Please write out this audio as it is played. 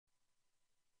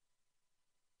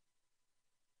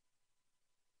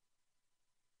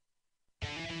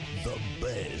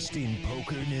latest in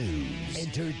poker news,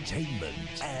 entertainment,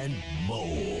 and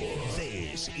more.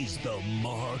 This is the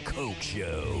Mark Hoke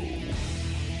Show.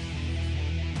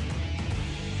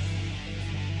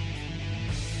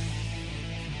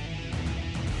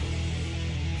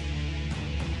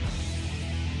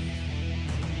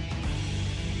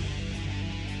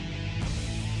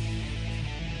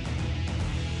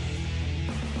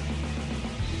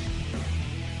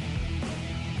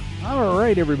 All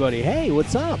right, everybody. Hey,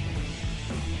 what's up?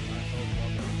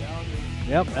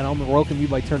 Yep, and I'll welcome you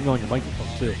by turning on your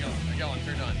microphone too. There you go. I'm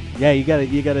turned on. Yeah, you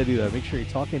gotta do that. Make sure you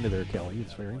talk into there, Kelly.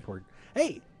 It's very important.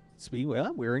 Hey,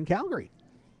 well, we're in Calgary.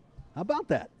 How about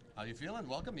that? How you feeling?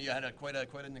 Welcome. You had quite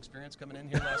an experience coming in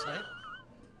here last night.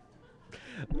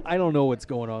 I don't know what's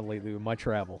going on lately with my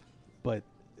travel, but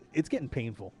it's getting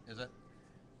painful. Is it?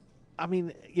 I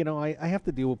mean, I have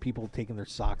to deal with people taking their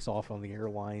socks off on the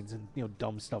airlines and,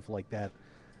 dumb stuff like that.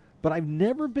 But I've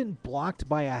never been blocked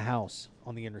by a house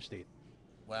on the interstate.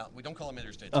 Well, we don't call them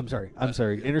interstates. I'm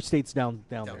sorry. Interstate's down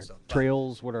there. south.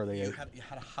 Trails, what are they? You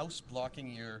had a house blocking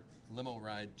your limo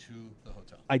ride to the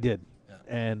hotel. I did. Yeah.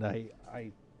 And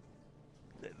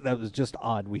that was just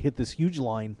odd. We hit this huge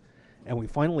line, and we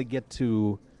finally get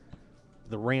to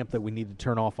the ramp that we need to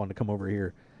turn off on to come over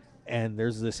here. And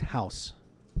there's this house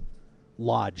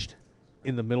lodged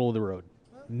in the middle of the road.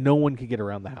 No one could get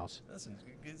around the house. Listen,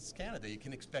 it's Canada. You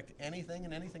can expect anything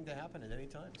and anything to happen at any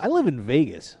time. I live in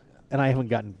Vegas, and I haven't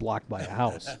gotten blocked by a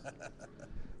house.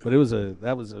 But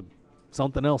that was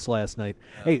something else last night.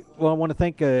 Hey, well, I want to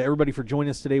thank everybody for joining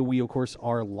us today. We, of course,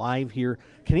 are live here.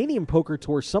 Canadian Poker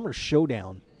Tour Summer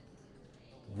Showdown.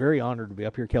 Very honored to be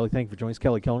up here. Kelly, thank you for joining us.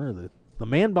 Kelly Kellner, the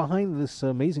man behind this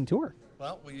amazing tour.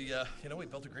 Well, we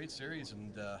built a great series,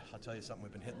 and I'll tell you something.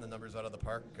 We've been hitting the numbers out of the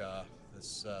park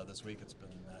this week. It's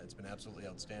been absolutely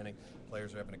outstanding.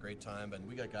 Players are having a great time, and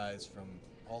we got guys from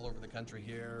all over the country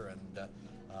here, and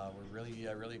we're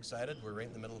really excited. We're right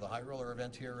in the middle of the high roller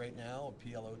event here right now,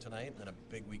 PLO tonight, and a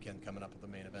big weekend coming up with the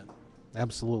main event.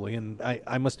 Absolutely, and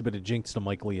I must have been a jinx to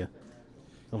Mike Leah.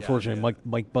 Unfortunately, yeah.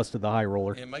 Mike busted the high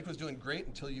roller. And Mike was doing great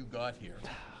until you got here.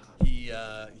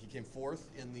 He came fourth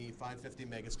in the 550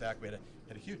 mega stack. We had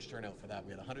a huge turnout for that.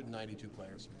 We had 192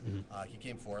 players. Mm-hmm. He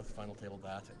came fourth, final table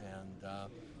that, and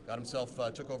got himself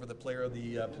took over the player of the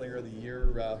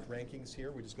year rankings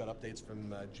here. We just got updates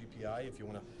from GPI. If you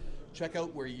want to check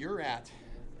out where you're at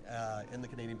in the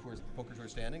Canadian Poker Tour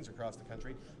standings across the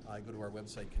country, go to our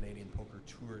website,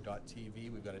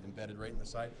 CanadianPokerTour.tv. We've got it embedded right in the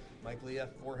side. Mike Leah,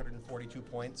 442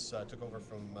 points, took over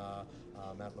from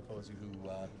Matt Laposi, who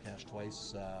cashed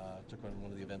twice, took on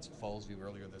one of the events at Fallsview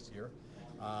earlier this year.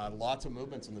 Lots of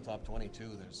movements in the top 20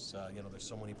 too. There's there's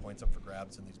so many points up for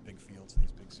grabs in these big fields,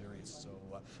 these big series. So,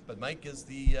 but Mike's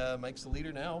the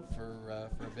leader now for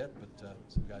a bit, but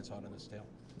some guys hot on his tail.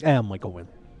 Yeah, Mike will win.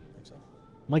 I think so.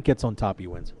 Mike gets on top, he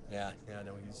wins. Yeah,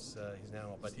 no, he's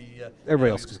now, but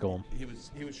everybody else is going. He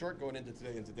was short going into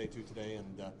day two today,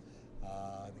 and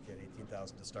I think he had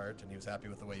 18,000 to start, and he was happy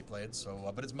with the way he played.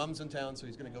 So, but his mom's in town, so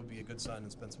he's going to go be a good son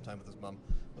and spend some time with his mom.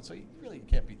 But so you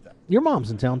can't beat that. Your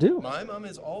mom's in town too. My mom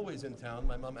is always in town.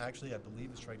 My mom actually, I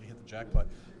believe, is trying to hit the jackpot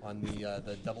on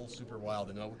the double super wild.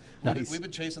 And nice. We've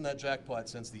been chasing that jackpot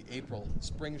since the April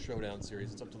Spring Showdown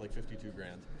series. It's up to like 52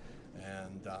 grand.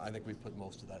 And I think we've put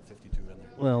most of that 52 in there.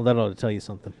 Well, that ought to tell you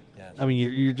something. Yeah, I mean,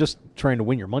 you're just trying to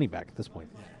win your money back at this point.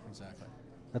 Yeah, exactly.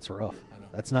 That's rough. I know.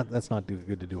 That's not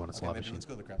good to do on a slot maybe machine. Let's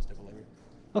go to the craps table later.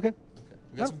 Okay.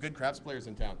 We got some good craps players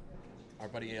in town. Our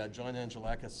buddy John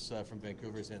Angelakis from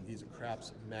Vancouver's in. He's a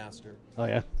craps master. Oh,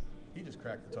 yeah? He just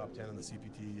cracked the top 10 in the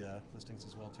CPT listings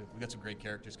as well, too. We got some great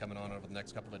characters coming on over the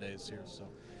next couple of days here, so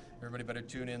everybody better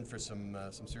tune in for some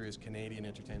serious Canadian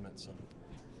entertainment. So.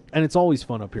 And it's always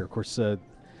fun up here. Of course,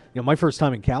 my first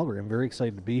time in Calgary. I'm very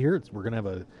excited to be here. We're going to have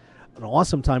an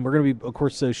awesome time. We're going to be, of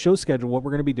course, show schedule, what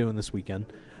we're going to be doing this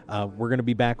weekend. We're going to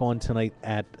be back on tonight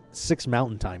at 6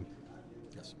 Mountain Time.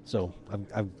 Yes. So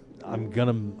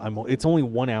it's only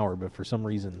 1 hour, but for some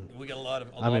reason we got a lot of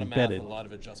embedded. math and a lot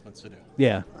of adjustments to do.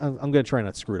 Yeah, I'm going to try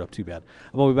not to screw it up too bad.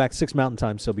 We'll be back 6 Mountain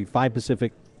Time, so it'll be 5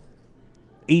 Pacific,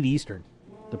 8 Eastern,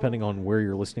 depending on where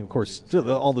you're listening. Of course,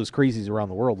 all those crazies around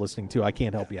the world listening too. I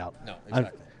can't help you out. No,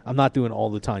 exactly. I'm not doing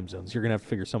all the time zones. You're going to have to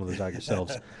figure some of those out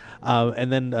yourselves.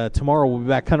 And then tomorrow we'll be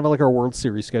back kind of like our World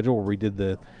Series schedule where we did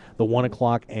the 1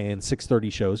 o'clock and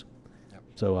 6:30 shows. Yep.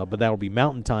 So, but that will be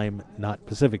Mountain Time, not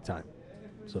Pacific Time.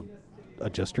 So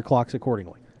adjust your clocks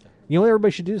accordingly. Okay. You know what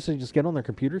everybody should do is just get on their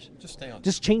computers? Just stay on.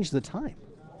 Just change the time.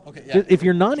 Okay, yeah. If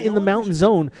you're not in the Mountain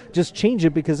Zone, just change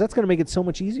it because that's going to make it so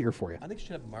much easier for you. I think you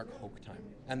should have Mark Hoke time.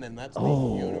 And then that's the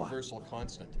universal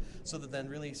constant. So that then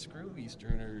really screw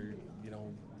Eastern or,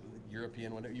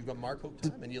 European, whatever. You've got Mark Hope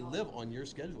time, and you live on your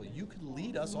schedule. You could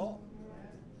lead us all.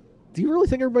 Do you really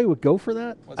think everybody would go for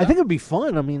that? What's I that? think it'd be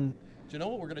fun. I mean, Do you know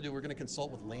what we're going to do? We're going to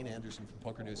consult with Lane Anderson from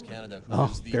Poker News Canada, who Oh,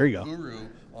 is the there you go. guru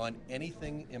on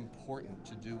anything important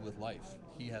to do with life.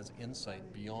 He has insight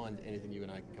beyond anything you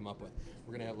and I can come up with.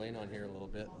 We're going to have Lane on here a little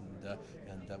bit,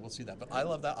 and we'll see that. But I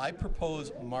love that. I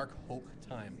propose Mark Hope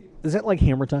time. is that like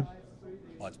Hammer Time?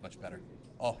 Oh, it's much better.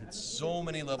 Oh, it's so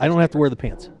many levels. I don't have to different. wear the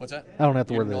pants. What's that? I don't have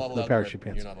to You're wear not the allowed to parachute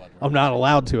wear- pants. You're not allowed to wear I'm not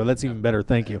allowed to. That's even better.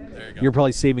 Thank you. There you go. You're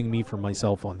probably saving me from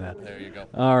myself on that. There you go.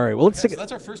 All right. Well, let's Okay, take so it.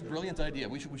 that's our first brilliant idea.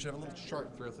 We should have a little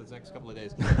chart for the next couple of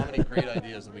days. How many great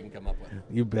ideas that we can come up with.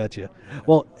 You betcha.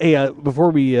 Well, hey, before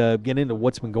we get into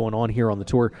what's been going on here on the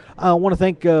tour, I want to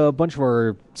thank a bunch of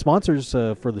our sponsors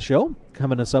for the show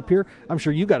coming us up here. I'm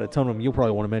sure you got a ton of them you'll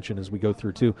probably want to mention as we go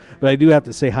through, too. But I do have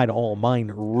to say hi to all of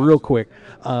mine real quick.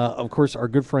 Of course, our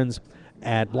good friends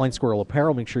at Blind Squirrel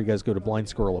Apparel. Make sure you guys go to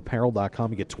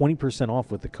blindsquirrelapparel.com. You get 20% off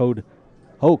with the code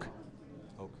HOKE.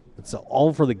 It's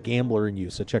all for the gambler in you,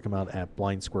 so check them out at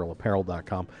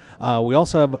blindsquirrelapparel.com. We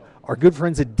also have our good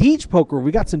friends at Deej Poker.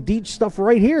 We got some Deej stuff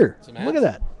right here. Some Look at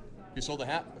hats. that. You sold a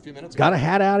hat a few minutes ago. Got a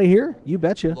hat out of here? You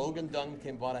betcha. Logan Dunn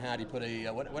bought a hat. He put a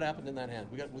what happened in that hand?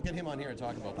 We'll get him on here and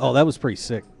talk about that. Oh, that was pretty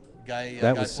sick. Guy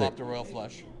that guy was flopped sick. a royal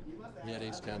flush. He had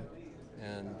ace 10,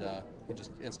 and he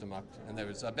just insta-mucked. And there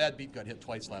was a bad beat got hit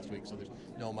twice last week, so there's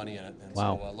no money in it. And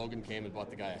Wow. so Logan came and bought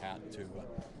the guy a hat to. Well,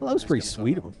 that was just pretty get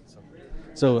sweet of himself him.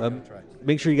 up. So try.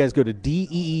 make sure you guys go to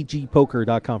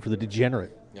deegpoker.com for the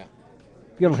degenerate. Yeah.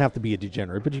 You don't have to be a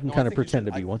degenerate, but you can No, I kind of think we pretend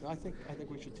should- to be one. I think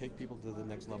we should take people to the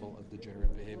next level of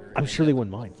degenerate behavior. I'm and sure they get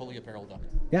wouldn't mind. Fully appareled up.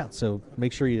 Yeah, so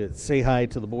make sure you say hi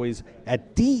to the boys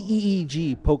at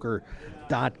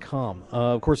deegpoker.com.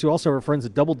 Of course, you also have our friends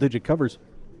at Double Digit Covers.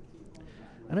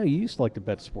 I know you used to like to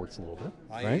bet sports a little bit,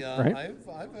 right?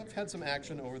 I've had some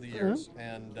action over the years,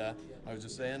 and I was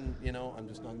just saying, I'm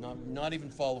just not even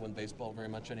following baseball very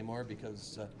much anymore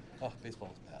because baseball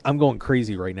is bad. I'm going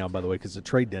crazy right now, by the way, because the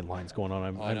trade deadline's going on.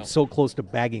 I know. I'm so close to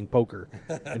bagging poker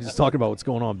and just talking about what's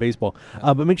going on in baseball.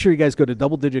 But make sure you guys go to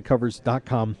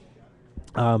doubledigitcovers.com.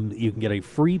 You can get a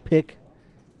free pick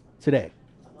today.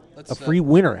 Let's, A free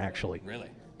winner, actually. Really?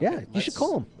 Yeah, Okay, you should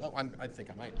call them. Well, I think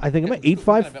I might. I think I might. Who can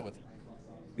I 8-5 bet with?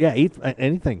 Yeah,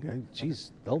 anything.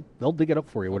 Jeez, they'll dig it up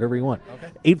for you, whatever you want.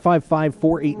 Okay.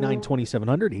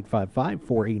 855-489-2700,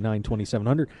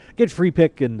 855-489-2700. Get a free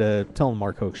pick and tell them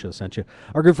Mark Hoke Show sent you.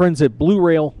 Our good friends at Blue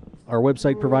Rail, our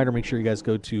website provider, make sure you guys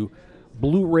go to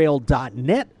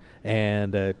bluerail.net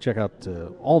and check out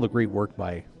all the great work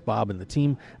by Bob and the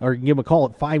team. Or you can give him a call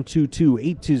at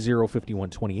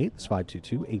 522-820-5128. That's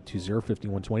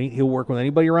 522-820-5128. He'll work with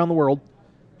anybody around the world,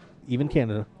 even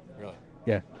Canada. Really?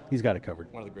 Yeah, he's got it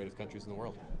covered. One of the greatest countries in the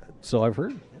world. So I've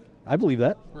heard. I believe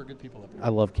that. We're good people up here. I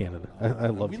love Canada. I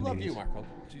love We Canadians. love you, Marco.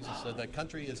 Jesus, the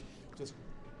country is just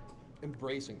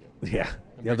embracing you. Yeah,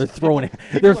 they're People- throwing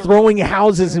people they're are- throwing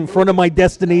houses in front of my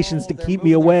destinations to No, they're keep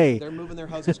me moving away. They're moving their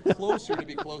houses closer to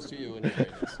be close to you. In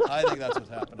I think that's what's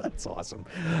happening. That's awesome.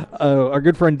 Our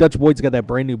good friend Dutch Boyd's got that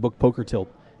brand new book, Poker Tilt,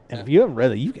 and if you haven't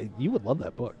read it, you would love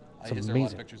that book. It's Is there a lot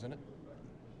of amazing. pictures in it?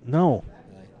 No,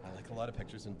 I like a lot of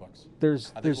pictures in books. there's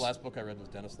I think there's the last book I read was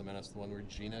Dennis the Menace, the one where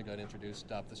Gina got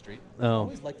introduced off the street. I Oh.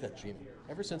 always liked that Gina.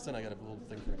 Ever since then, I got a little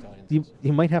thing for Italians.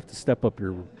 you might have to step up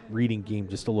your reading game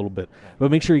just a little bit.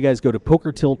 But make sure you guys go to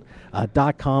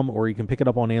pokertilt.com or you can pick it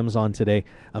up on Amazon today.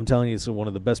 I'm telling you, it's one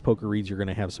of the best poker reads you're going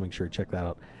to have, so make sure you check that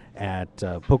out at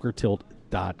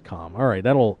pokertilt.com. All right,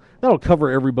 that'll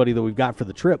cover everybody that we've got for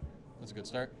the trip. That's a good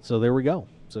start. So there we go.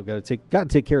 So got to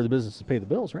take care of the business to pay the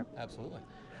bills, right? Absolutely.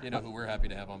 You know who we're happy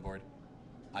to have on board?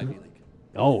 Ivy League.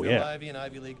 Oh, Phil yeah. Ivy and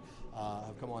Ivy League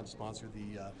have come on to sponsor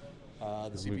the Maybe in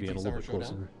a CPT little Summer bit closer.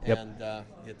 Showdown, Yep. and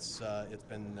it's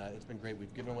been great.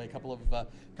 We've given away a couple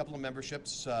of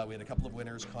memberships. We had a couple of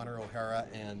winners. Connor O'Hara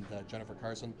and Jennifer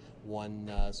Carson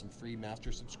won some free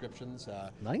master subscriptions.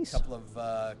 Nice. Couple of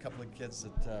kids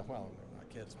that well, they're not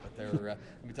kids, but they're let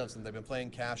me tell you something. They've been playing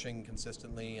caching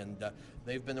consistently, and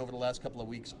they've been over the last couple of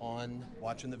weeks on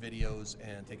watching the videos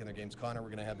and taking their games. Connor, we're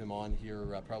going to have him on here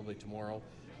probably tomorrow.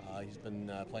 He's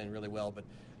been playing really well, but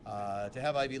to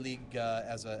have Ivy League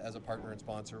as a partner and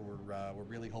sponsor, we're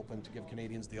really hoping to give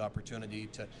Canadians the opportunity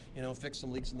to fix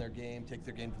some leaks in their game, take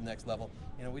their game to the next level.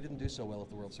 We didn't do so well at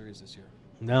the World Series this year.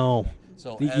 No.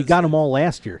 So You as- got them all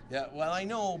last year. Yeah, well, I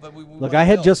know, but we Look, wanna I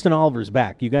had build. Justin Oliver's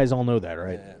back. You guys all know that,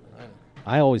 right? Yeah, I know.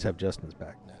 I always have Justin's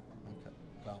back. Yeah, okay.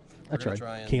 Well, we're That's gonna right.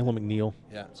 try and Kayla McNeil.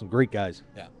 Yeah. Some great guys.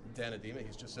 Yeah, Dan Adema,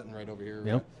 he's just sitting right over here.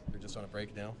 Yep. They're just on a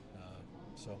break now.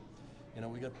 So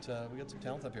we got some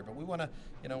talent up here, but we want to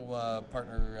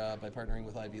partner by partnering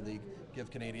with Ivy League, give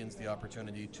Canadians the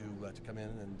opportunity to come in,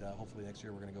 and hopefully next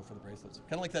year we're going to go for the bracelets.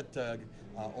 Kind of like that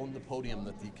own the podium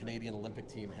that the Canadian Olympic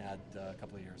team had a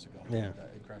couple of years ago. Yeah,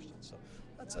 it crushed it. So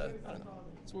that's I don't know.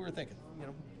 That's what we were thinking.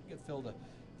 Get Phil to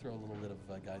throw a little bit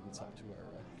of guidance up to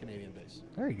our Canadian base.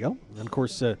 There you go. And of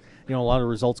course, a lot of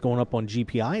results going up on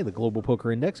GPI, the Global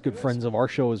Poker Index. Good friends of our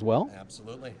show as well.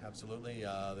 Absolutely.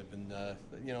 They've been,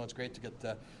 it's great to get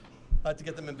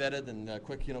them embedded and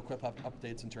quick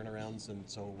updates and turnarounds. And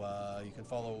so you can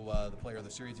follow the player of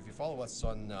the series if you follow us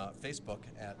on Facebook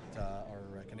at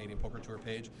our Canadian Poker Tour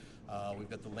page. We've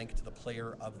got the link to the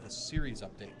player of the series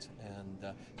update,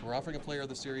 and we're offering a player of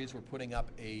the series. We're putting up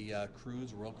a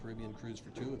cruise, Royal Caribbean cruise for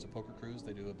two. It's a poker cruise.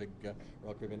 They do a big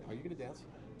Royal Caribbean. Are you going to dance?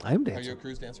 I am dancing. Are you a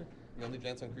cruise dancer? You only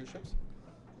dance on cruise ships?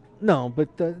 No, but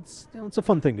it's a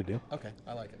fun thing to do. Okay,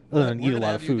 I like it. Other than eat a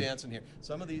lot of food. Dancing here.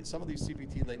 Some of these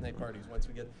CPT late night parties. Once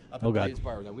we get up at Blaze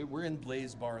Bar, now we're in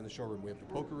Blaze Bar in the showroom. We have the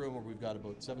poker room where we've got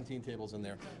about 17 tables in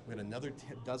there. We got another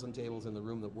dozen tables in the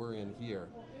room that we're in here.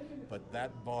 But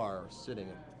that bar sitting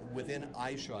within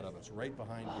eye shot of us, right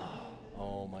behind here.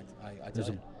 Oh my! I tell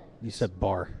you. You said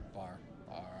bar. Bar.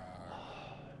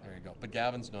 There you go. But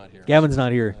Gavin's not here. Gavin's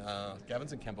not here.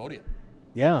 Gavin's in Cambodia.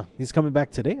 Yeah, he's coming back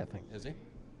today, I think. Is he?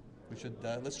 We should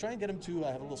let's try and get him to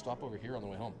have a little stopover here on the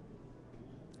way home.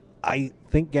 I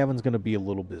think Gavin's going to be a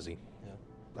little busy.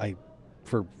 Yeah.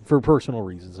 For personal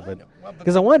reasons,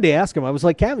 because I wanted to ask him. I was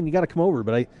like, Gavin, you got to come over,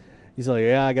 but he's like,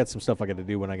 yeah, I got some stuff I got to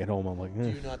do when I get home. I'm like, Do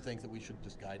you not think that we should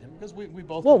just guide him? Because we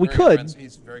both. Well, we could. Friends.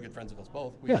 He's very good friends of us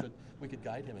both. We could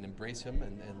guide him and embrace him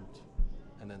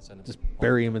and then send him. Just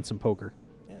bury him in some poker.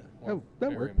 Yeah.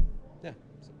 That worked. Yeah.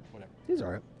 So whatever. He's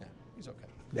all right. Yeah. He's okay.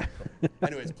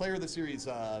 Anyways, player of the series,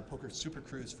 Poker Super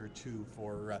Cruise for two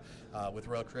with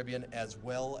Royal Caribbean, as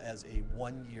well as a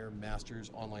 1-year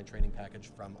Masters online training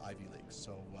package from Ivy League.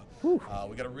 So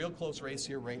we got a real close race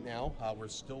here right now. We're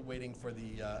still waiting for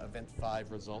the Event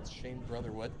 5 results. Shane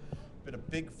Brotherwood, been a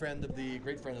great friend of the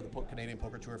Canadian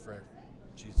Poker Tour for,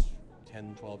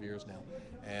 10, 12 years now.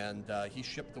 And he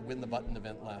shipped the Win the Button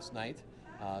event last night.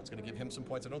 It's going to give him some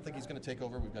points. I don't think he's going to take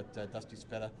over. We've got Dusty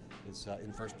Spetta is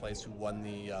in first place, who won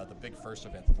the big first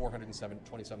event,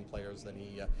 427 players. Then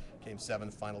he came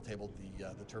 7th, final tabled the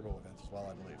Turbo event as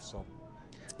well, I believe. So,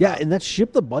 yeah, and that's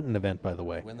Ship the Button event, by the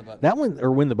way. Win the Button. That one, or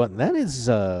Win the Button. That is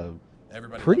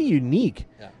pretty unique.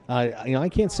 Yeah. I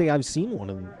can't say I've seen one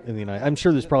in the United. I'm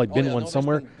sure there's probably been one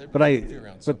somewhere,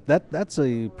 that's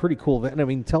a pretty cool event. I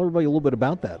mean, tell everybody a little bit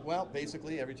about that. Well,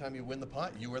 basically, every time you win the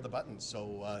pot, you are the button.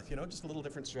 So just a little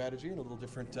different strategy and a little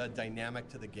different dynamic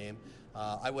to the game.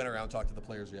 I went around and talked to the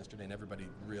players yesterday, and everybody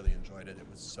really enjoyed it. It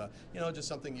was just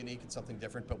something unique and something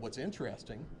different. But what's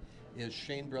interesting is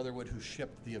Shane Brotherwood, who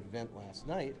shipped the event last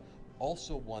night,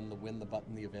 also won the Win the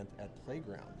Button the event at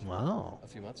Playground. Wow. A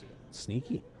few months ago.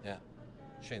 Sneaky. Yeah.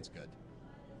 Shane's good.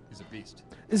 He's a beast.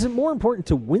 Is it more important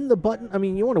to win the button? I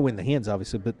mean, you want to win the hands,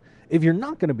 obviously, but if you're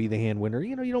not going to be the hand winner,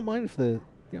 you don't mind if the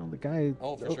guy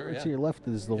to your left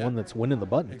is the one that's winning the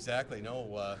button. Exactly. No,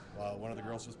 one of the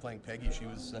girls was playing Peggy. She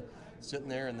was sitting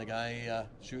there, and the guy,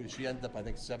 she ended up, I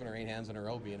think, 7 or 8 hands in a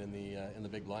row being in the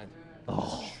big blind.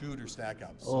 Shoot or stack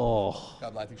up. So,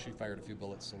 God, I think she fired a few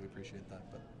bullets, so we appreciate that.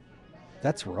 But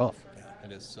that's rough. Yeah,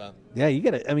 it is. Yeah, you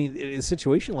got to. I mean, in a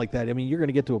situation like that, I mean, you're going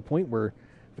to get to a point where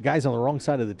the guys on the wrong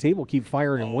side of the table keep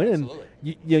firing and winning.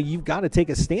 You've got to take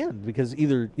a stand, because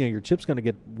either your chip's going to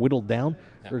get whittled down,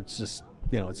 or it's just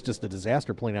a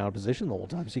disaster playing out of position the whole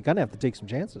time. So you kind of have to take some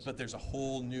chances. But there's a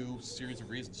whole new series of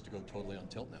reasons to go totally on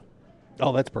tilt now.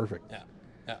 Oh, that's perfect.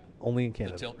 Yeah. Only in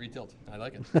Canada. The tilt, retilt. I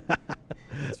like it.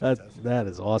 That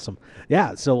is awesome.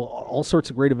 Yeah, so all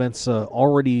sorts of great events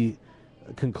already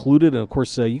concluded, and of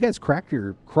course, you guys crushed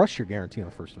your guarantee on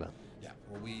the first event. Yeah,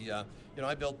 well, we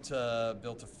I built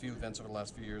a few events over the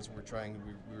last few years. We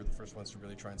were the first ones to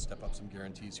really try and step up some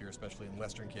guarantees here, especially in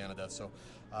Western Canada. So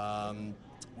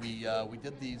we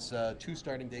did these 2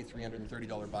 starting day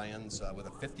 $330 buy-ins with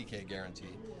a $50K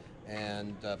guarantee,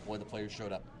 and boy, the players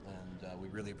showed up, and we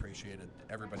really appreciated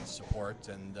everybody's support,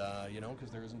 and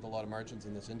because there isn't a lot of margins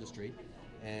in this industry.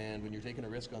 And when you're taking a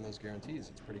risk on those guarantees,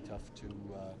 it's pretty tough to,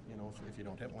 if you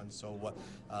don't hit one. So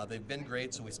they've been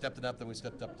great. So we stepped it up. Then we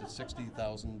stepped up to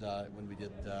 60,000 when we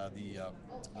did the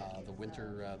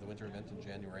winter event in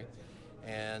January,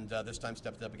 and this time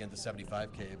stepped it up again to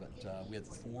 75K. But we had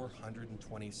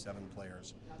 427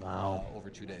 players over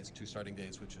 2 days, 2 starting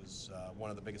days, which is one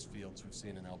of the biggest fields we've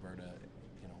seen in Alberta,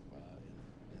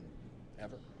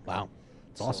 ever. Wow,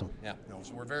 it's awesome. Yeah,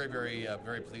 so we're very, very,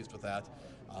 very pleased with that.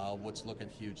 What's looking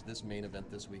huge, this main event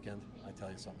this weekend, I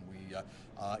tell you something, we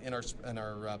in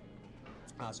our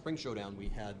Spring Showdown, we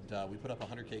put up a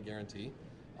 100K guarantee,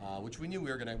 which we knew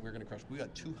we were gonna crush. We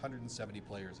got 270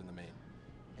 players in the main,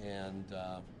 and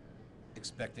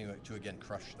expecting to again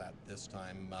crush that this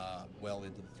time, well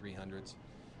into the 300s.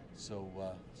 So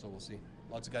we'll see.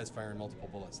 Lots of guys firing multiple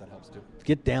bullets. That helps too.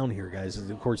 Get down here, guys.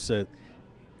 Of course,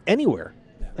 anywhere.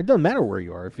 Yeah. It doesn't matter where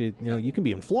you are. If you can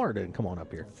be in Florida and come on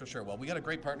up here. For sure. Well, we got a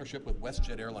great partnership with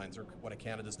WestJet Airlines, or one of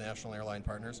Canada's national airline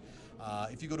partners.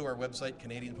 If you go to our website,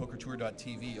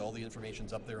 CanadianPokerTour.tv, all the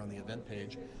information's up there on the event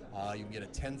page. You can get a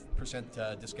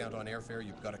 10% discount on airfare.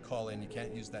 You've got to call in. You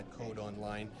can't use that code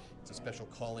online. It's a special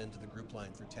call in to the group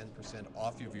line for 10%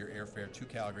 off of your airfare to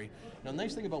Calgary. Now, the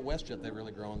nice thing about WestJet, they've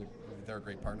really grown. They're a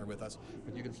great partner with us.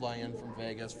 But you can fly in from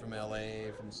Vegas, from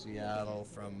LA, from Seattle,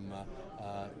 from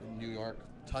New York.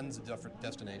 Tons of different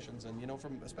destinations, and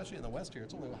from especially in the West here,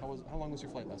 it's only how long was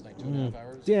your flight last night? 2.5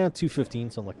 hours? Yeah,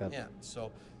 2:15, something like that. Yeah.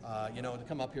 So, to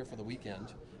come up here for the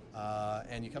weekend,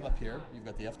 and you come up here, you've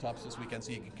got the F-Tops this weekend,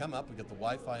 so you can come up. We got the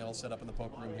Wi-Fi all set up in the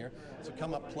poker room here. So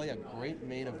come up, play a great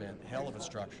main event, hell of a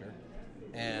structure,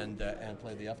 and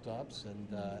play the F-Tops, and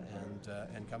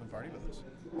come and party with us.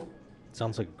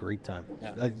 Sounds like a great time.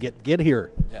 Yeah. Get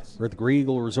here. Yes. We're at the Grey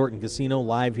Eagle Resort and Casino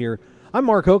live here. I'm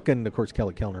Mark Hook, and of course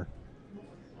Kelly Kellner.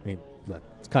 I mean,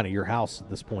 it's kind of your house at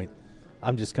this point.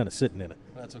 I'm just kind of sitting in it.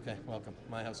 That's okay. Welcome.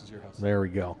 My house is your house. There we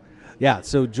go. Yeah,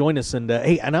 so join us. And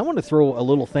hey, and I want to throw a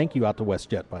little thank you out to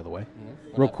WestJet, by the way,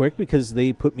 real quick, because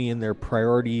they put me in their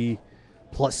priority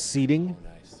plus seating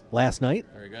last night.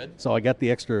 Very good. So I got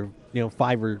the extra,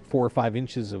 4 or 5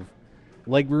 inches of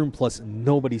leg room plus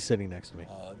nobody sitting next to me.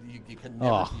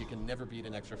 You can never beat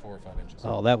an extra 4 or 5 inches.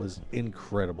 Oh, that was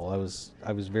incredible. I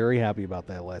was very happy about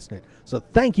that last night. So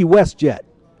thank you, WestJet.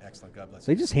 Excellent. God bless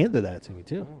They you. just handed that to me,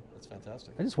 too. Oh, that's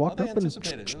fantastic. I just walked up and...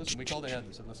 anticipated. Listen, we called ahead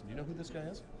and said, listen, do you know who this guy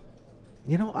is?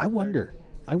 I wonder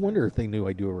if they knew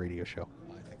I do a radio show.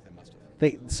 I think they must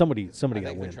have. Somebody I got think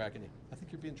they're wind. tracking you. I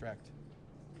think you're being tracked.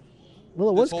 Well,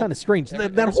 it was kind of strange. That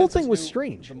Ever whole since thing this was new-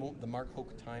 strange. The Mark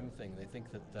Hoke time thing, they think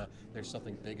that there's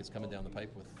something big is coming down the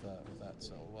pipe with that.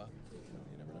 So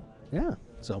you never know. Yeah.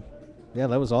 So, yeah,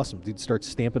 that was awesome. Dude starts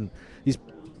stamping. He's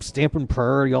stamping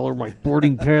priority all over my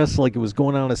boarding pass like it was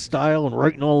going out of style and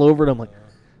writing all over it. I'm like,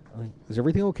 is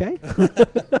everything okay?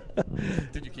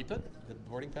 Did you keep it? The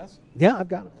boarding pass? Yeah, I've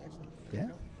got it. Excellent. Yeah.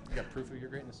 You got proof of your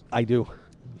greatness. I do.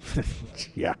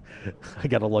 Yeah, I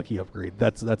got a lucky upgrade.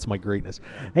 That's my greatness.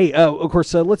 Hey, of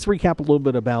course, let's recap a little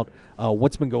bit about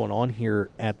what's been going on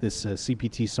here at this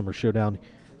CPT Summer Showdown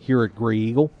here at Grey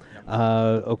Eagle.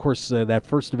 Of course, that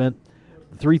first event,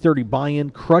 3:30 buy-in,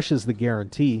 crushes the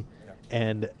guarantee,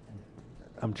 and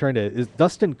I'm trying to. Is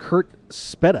Dustin Kurt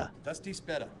Spetta? Dusty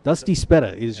Spetta. Dusty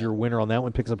Spetta is your winner on that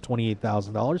one. Picks up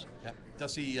 $28,000. Yeah,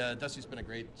 Dusty's been a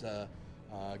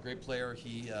great player.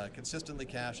 He consistently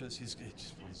cashes. His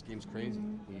game's crazy.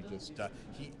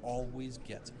 He always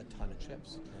gets a ton of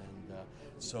chips, and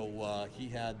so he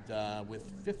had with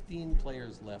 15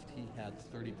 players left, he had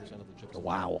 30% of the chips.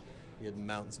 Wow. He had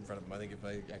mountains in front of him. I think if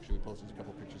I actually posted a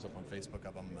couple pictures up on Facebook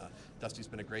of him. Dusty's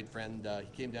been a great friend.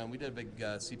 He came down. We did a big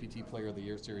CPT Player of the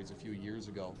Year series a few years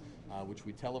ago, which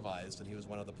we televised, and he was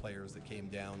one of the players that came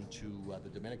down to the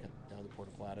Dominican, down to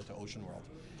Puerto Plata, to Ocean World,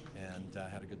 and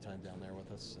had a good time down there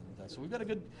with us. And so we've got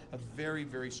a very,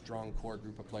 very strong core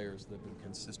group of players that have been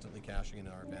consistently cashing in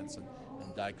our events, and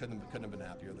I couldn't have been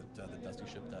happier that Dusty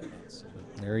shipped that event. So.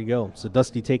 There you go. So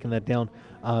Dusty taking that down,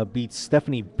 beats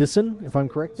Stephanie Bisson, if I'm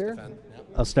correct there.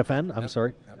 Stefan, I'm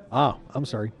sorry. Yep. I'm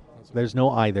sorry. There's no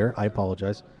I there. I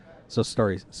apologize. So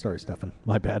sorry, Stefan.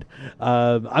 My bad.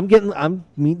 I'm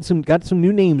meeting got some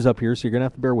new names up here, so you're gonna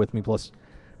have to bear with me. Plus,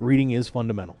 reading is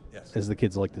fundamental, yes, as the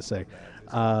kids like to say.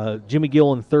 Jimmy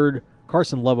Gill in third,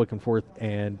 Carson Ludwig in fourth,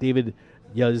 and David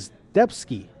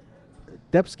Yazdebski.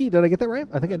 Did I get that right?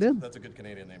 I think I did. That's a good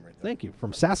Canadian name right there. Thank you.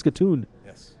 From Saskatoon.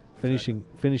 Yes. Finishing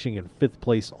in fifth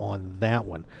place on that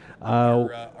one.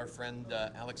 Our friend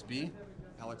Alex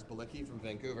Balicki from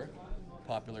Vancouver,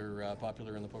 popular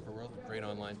in the poker world, great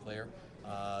online player,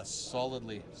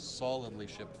 solidly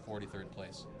shipped 43rd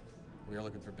place. We are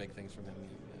looking for big things from him.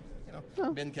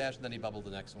 Bin cash, and then he bubbled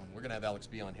the next one. We're gonna have Alex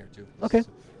B on here too. Okay.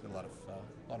 Got a lot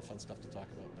of fun stuff to talk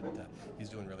about, but he's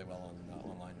doing really well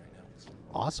online right now. So.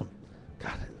 Awesome.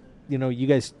 God,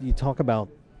 you talk about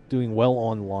doing well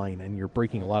online, and you're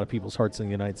breaking a lot of people's hearts in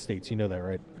the United States. You know that,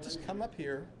 right? Just come up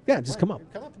here. Yeah, just come up.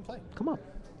 Come up and play. Come up.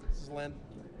 This is land.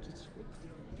 It's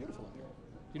beautiful up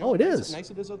here. It is. How nice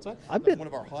it is outside. I've been one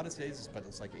of our hottest days, but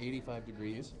it's like 85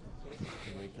 degrees.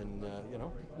 And we can,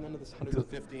 none of this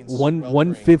 115.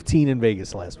 115 in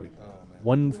Vegas last week. Oh, man.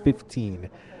 115.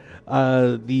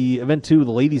 The event 2,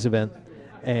 the ladies event,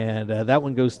 and that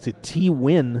one goes to T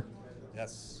Win.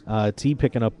 Yes. T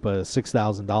picking up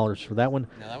 $6,000 for that one.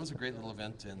 Now that was a great little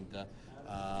event, and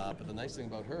but the nice thing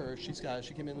about her,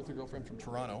 she came in with her girlfriend from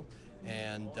Toronto,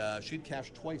 and she'd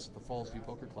cashed twice at the Fallsview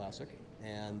Poker Classic,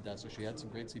 and so she had some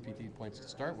great CPT points to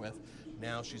start with.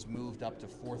 Now she's moved up to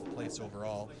 4th place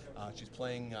overall. She's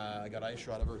playing. I got ice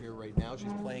shot of her here right now.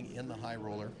 She's playing in the high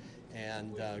roller,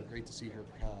 and great to see her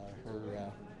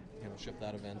ship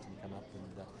that event and come up. And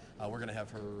we're going to have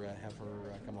her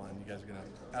come on. You guys are going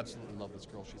to absolutely love this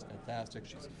girl. She's fantastic.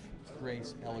 She's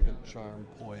grace, elegant, charm,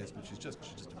 poised, but she's just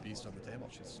a beast on the table.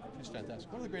 She's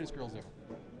fantastic. One of the greatest girls ever.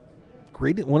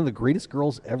 One of the greatest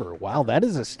girls ever. Wow, that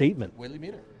is a statement. Wait till you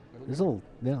meet her.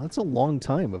 That's a long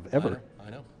time of ever.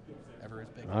 I know. Ever is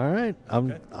big. All right,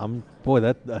 Okay. I'm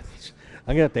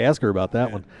gonna have to ask her about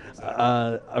that one.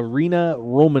 Exactly. Arena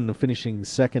Roman finishing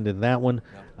second in that one.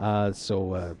 Yep.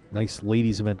 So nice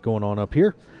ladies event going on up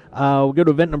here. We'll go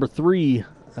to event number 3.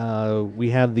 We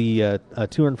have the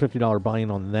 $250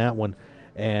 buy-in on that one,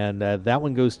 and that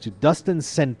one goes to Dustin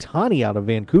Santani out of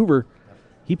Vancouver.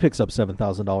 He picks up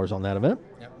 $7,000 on that event.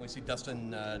 Yep, we see Dusty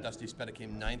Spetta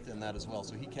came 9th in that as well.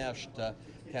 So he cashed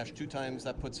 2 times.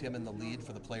 That puts him in the lead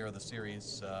for the player of the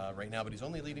series right now. But he's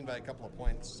only leading by a couple of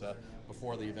points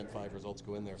before the Event 5 results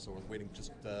go in there. So we're waiting.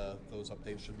 Just those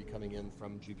updates should be coming in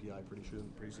from GPI pretty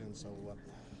soon. So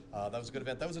that was a good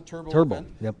event. That was a turbo event.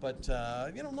 Yep. But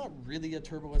not really a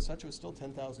turbo as such. It was still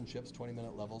 10,000 chips,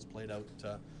 20-minute levels, played out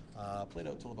till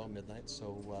about midnight.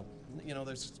 So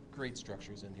there's great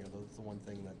structures in here. That's the one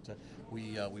thing that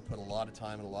we put a lot of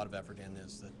time and a lot of effort in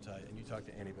is that, and you talk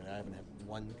to anybody, I haven't had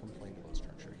one complaint about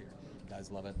structure here. Guys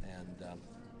love it, and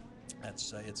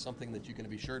it's something that you can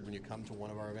be assured when you come to one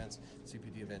of our events. The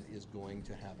CPT event is going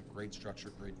to have a great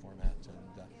structure, great format, and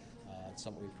it's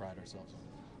something we pride ourselves on.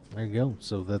 There you go.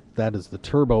 So that is the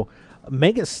Turbo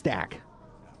Mega Stack,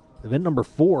 event number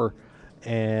 4,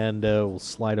 and we'll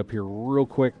slide up here real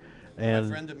quick. And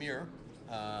my friend Amir,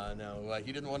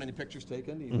 he didn't want any pictures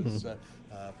taken. He was a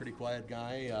pretty quiet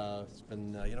guy. He's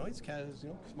been, he's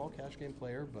small cash game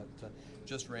player, but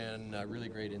just ran really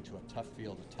great into a tough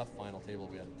field, a tough final table.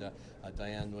 We had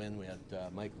Diane Nguyen, we had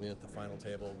Mike Lee at the final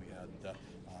table. We had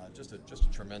just a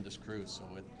tremendous crew. So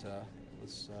it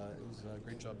was a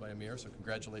great job by Amir. So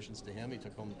congratulations to him. He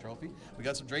took home the trophy. We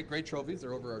got some great trophies.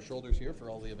 They're over our shoulders here for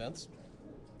all the events.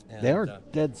 And, they are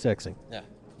dead sexy. Yeah.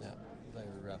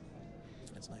 They're.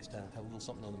 It's nice to have a little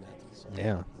something on the mantle. So.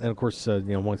 Yeah, and of course,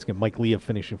 once again, Mike Lee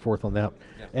finishing 4th on that,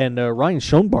 yeah. And Ryan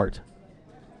Schoenbart.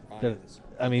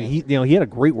 He had a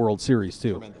great World Series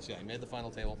too. Tremendous, yeah. He made the final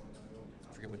table.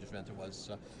 I forget which event it was,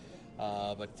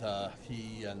 but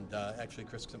he and actually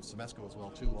Chris Semesco as well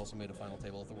too also made a final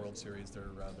table at the World Series. They're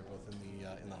both in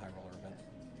the high roller event.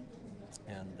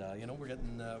 And we're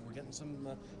getting some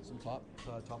top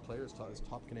players,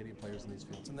 top Canadian players in these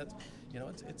fields, and that's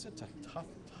it's a tough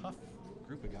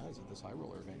group of guys at this high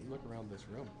roller event. You look around this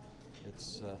room,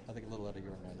 it's I think a little out of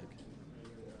your league.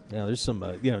 Yeah, there's some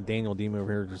Daniel Deem over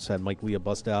here just had Mike Lee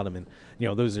bust out. I mean,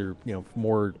 those are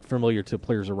more familiar to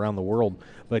players around the world.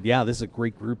 But yeah, this is a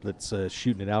great group that's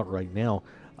shooting it out right now.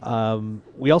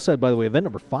 We also had, by the way, event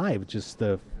number 5. Just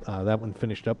that one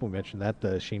finished up. We mentioned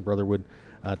that Shane Brotherwood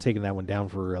taking that one down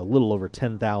for a little over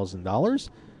 $10,000.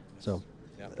 So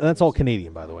yeah. That's all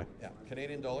Canadian, by the way. Yeah,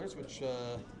 Canadian dollars, which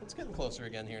it's getting closer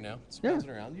again here now. It's bouncing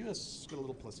around. U.S. got a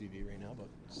little plus EV right now, about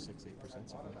 6-8%,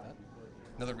 something like that.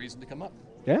 Another reason to come up.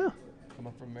 Yeah. Come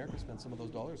up from America, spend some of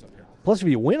those dollars up here. Plus, if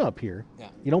you win up here,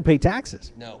 you don't pay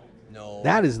taxes. No.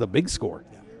 That is the big score.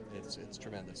 Yeah, it's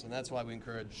tremendous, and that's why we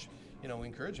encourage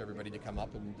everybody to come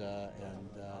up and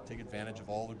take advantage of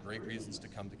all the great reasons to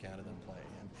come to Canada and play.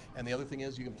 And the other thing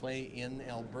is, you can play in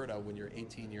Alberta when you're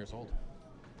 18 years old.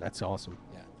 That's awesome.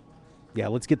 Yeah. Yeah,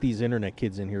 let's get these internet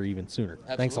kids in here even sooner.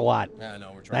 Absolutely. Thanks a lot. Yeah,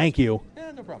 no, we're trying. Thank you.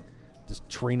 Yeah, no problem. Just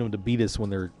train them to beat us when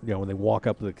they're when they walk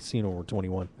up to the casino when we're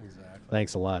 21. Exactly.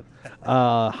 Thanks a lot.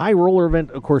 High roller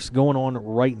event, of course, going on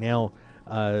right now.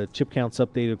 Chip counts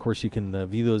updated. Of course, you can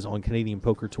view those on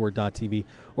CanadianPokerTour.tv,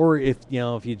 or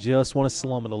if you just want to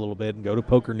slum it a little bit and go to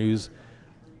Poker News.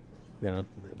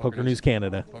 Poker News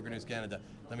Canada. Poker News Canada.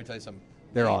 Let me tell you something.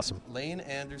 They're awesome. Lane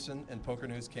Anderson and Poker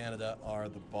News Canada are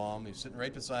the bomb. He's sitting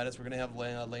right beside us. We're going to have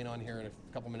Lane on here in a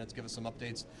couple minutes, give us some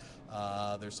updates.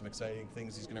 There's some exciting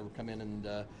things. He's going to come in and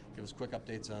give us quick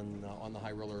updates on the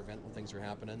high roller event when things are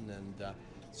happening. And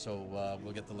so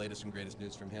we'll get the latest and greatest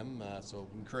news from him. So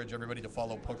encourage everybody to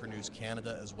follow Poker News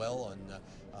Canada as well on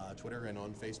Twitter and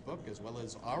on Facebook, as well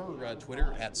as our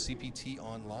Twitter at CPT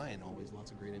Online. Always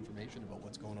lots of great information about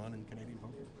what's going on in Canadian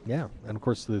poker. Yeah, and of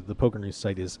course the Poker News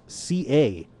site is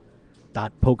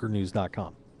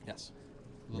ca.pokernews.com. Yes.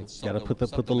 Got to put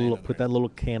that little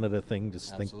Canada thing.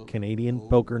 Just Absolutely. think Canadian Oh.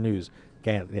 poker news.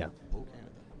 Canada, yeah. Oh,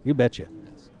 Canada. You betcha.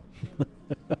 Yes.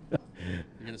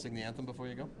 You're gonna sing the anthem before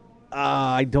you go?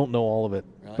 I don't know all of it,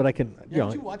 Really? but I can.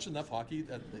 Yeah, you watch enough hockey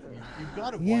that you've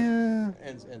got to watch. Yeah.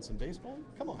 And some baseball.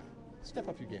 Come on, step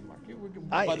up your game, Mark.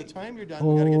 I- By the time you're done,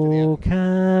 we got to get to the Oh, anthem.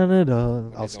 Canada.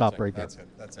 Okay, I'll don't stop sing. right there. That's it.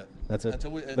 That's it. That's it.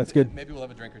 Until That's good. Maybe we'll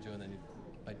have a drink or two, and then you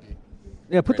might be.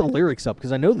 Yeah, put the ready. lyrics up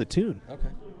because I know the tune. Okay.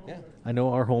 Yeah. I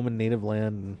know Our Home and Native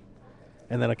Land,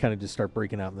 and then I kind of just start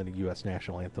breaking out into the U.S.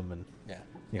 national anthem and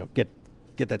Yeah. get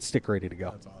that stick ready to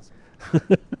go. That's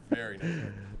awesome. Very nice.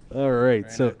 All right,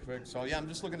 Very so nice. Quick. So yeah, I'm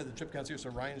just looking at the chip counts here. So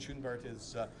Ryan Schoenbart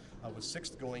was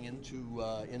sixth going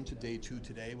into day 2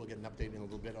 today. We'll get an update in a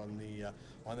little bit on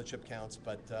the chip counts,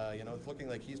 but it's looking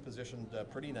like he's positioned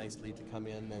pretty nicely to come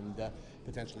in and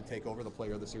potentially take over the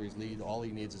Player of the Series lead. All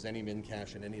he needs is any min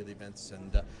cash in any of the events.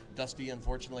 And Dusty,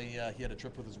 unfortunately, he had a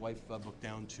trip with his wife booked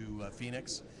down to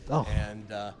Phoenix, Oh.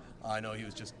 and I know he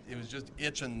was just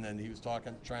itching, and he was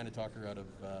trying to talk her out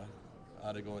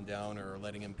of going down or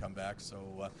letting him come back.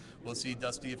 So we'll see,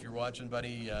 Dusty, if you're watching,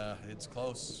 buddy. It's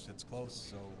close.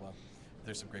 So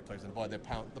there's some great players. And boy, the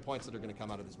points that are going to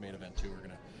come out of this main event too are going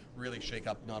to really shake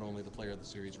up not only the Player of the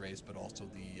Series race, but also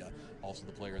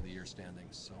the Player of the Year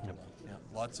standings. So yeah,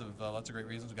 lots of great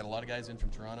reasons. We've got a lot of guys in from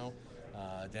Toronto.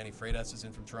 Danny Freitas is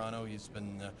in from Toronto. He's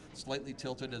been slightly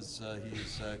tilted as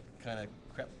he's kind of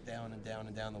crept down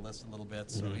the list a little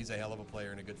bit. So he's a hell of a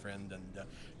player and a good friend. And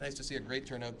nice to see a great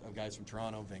turnout of guys from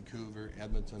Toronto, Vancouver,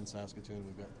 Edmonton, Saskatoon.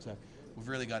 We've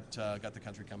really got the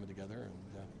country coming together,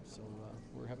 and so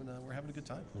we're having a good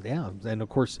time. yeah, and of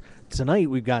course tonight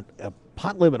we've got a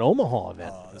Pot Limit Omaha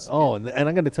event. And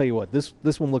I'm going to tell you what, this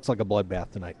one looks like a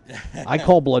bloodbath tonight. I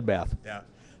call bloodbath. Yeah.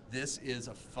 This is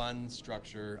a fun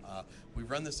structure. We've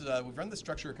run this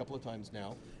structure a couple of times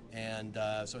now, and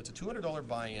so it's a $200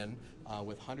 buy-in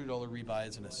with $100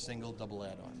 rebuys and a single double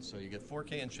add-on. So you get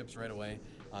 4K in chips right away.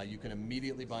 You can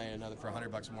immediately buy another for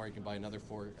 $100 more. You can buy another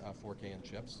 4K in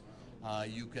chips.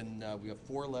 We have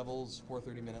 4 levels, 4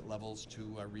 30-minute levels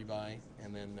to rebuy,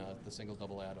 and then the single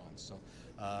double add-ons. So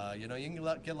you can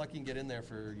get lucky and get in there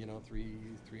for $300,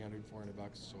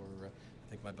 $400, or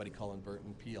I think my buddy Colin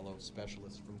Burton, PLO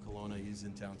specialist from Kelowna, he's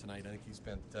in town tonight. I think he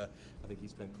spent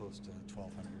close to $1,200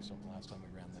 or something last time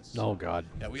we ran this. Oh God.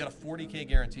 Yeah, we got a 40K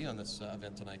guarantee on this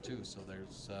event tonight too. So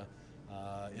there's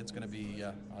it's going to be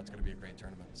a great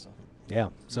tournament. So Yeah.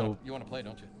 So you want to play,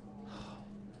 don't you?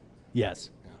 yes,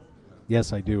 Yeah.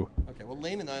 yes, I do. Okay. Well,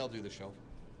 Lane and I'll do the show,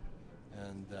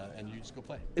 and you just go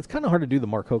play. It's kind of hard to do the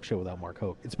Mark Hoke show without Mark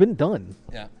Hoke. It's been done.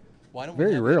 Yeah. Why don't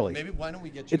Very rarely. Maybe why don't we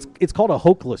get you? It's called a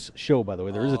hokeless show, by the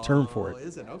way. There is a term for it.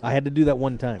 Is it? Okay. I had to do that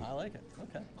one time. I like it.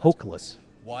 Okay. Hokeless.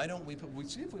 Why don't we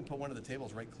see if we can put one of the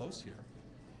tables right close here?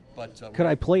 But Could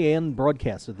I play and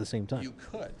broadcast at the same time? You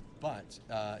could, but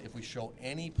if we show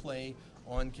any play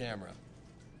on camera,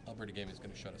 Alberta Gaming is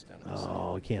going to shut us down.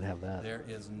 Oh, we can't have that. There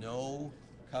is no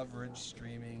coverage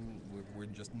streaming. We're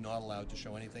just not allowed to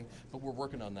show anything, but we're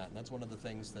working on that, and that's one of the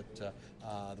things that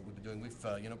we've been doing.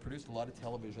 We've produced a lot of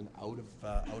television out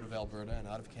of Alberta and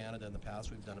out of Canada in the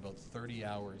past. We've done about 30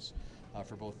 hours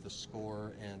for both the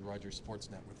Score and Rogers Sports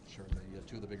Network, which are the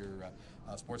two of the bigger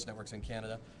sports networks in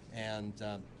Canada, and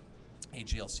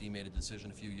AGLC made a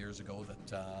decision a few years ago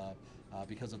that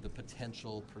because of the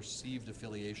potential perceived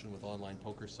affiliation with online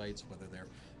poker sites, whether they're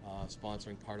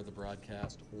sponsoring part of the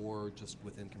broadcast or just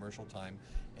within commercial time,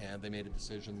 and they made a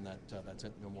decision that that's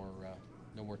it, no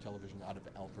more television out of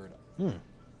Alberta.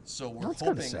 So we're That's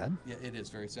hoping. kinda sad. Yeah, it is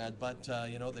very sad, but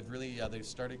they've really they've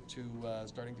starting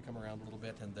to come around a little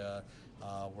bit, and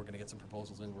we're going to get some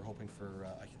proposals in. We're hoping for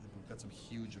we've got some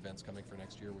huge events coming for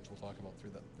next year, which we'll talk about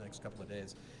through the next couple of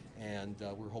days, and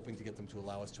we're hoping to get them to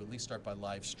allow us to at least start by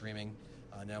live streaming.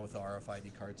 Now with the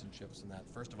RFID cards and chips and that,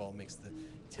 first of all, makes the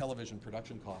television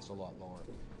production costs a lot lower,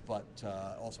 but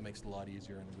also makes it a lot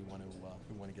easier, and we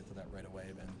want to get to that right away.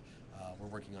 And we're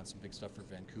working on some big stuff for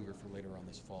Vancouver for later on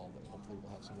this fall that hopefully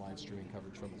we'll have some live streaming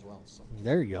coverage from as well. So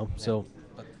There you go. yeah, So,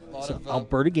 but a lot of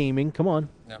Alberta Gaming, come on,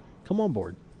 yeah, come on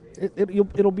board.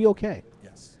 It'll be okay.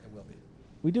 yes, it will be.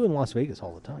 We do in Las Vegas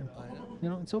all the time. I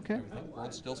know. It's okay. Everything.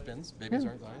 World still spins. Babies Yeah.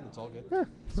 aren't dying. It's all good. Yeah,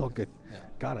 it's all good. Yeah.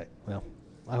 Got it. Well,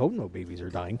 I hope no babies are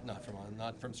dying. Not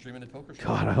from streaming at poker show.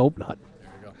 God, I hope not.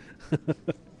 There we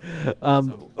go.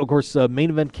 Of course, main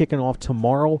event kicking off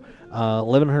tomorrow.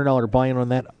 $1,100 buy-in on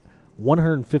that.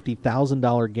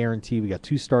 $150,000 guarantee. We got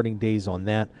 2 starting days on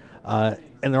that,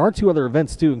 and there are 2 other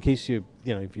events too. In case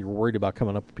if you're worried about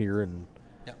coming up here and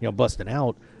busting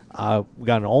out, we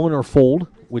got an all-in or fold,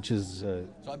 which is So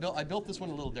I built this one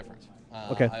a little different.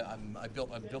 Okay. I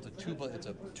built a it's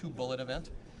a 2-bullet event.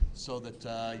 so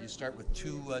that you start with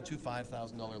two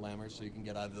 $5,000 lammers, so you can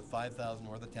get either the 5,000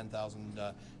 or the 10,000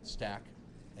 stack.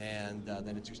 And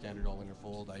then it's your standard all-winner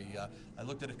fold. I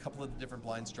looked at a couple of the different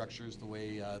blind structures, the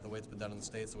way it's been done in the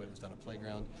States, the way it was done at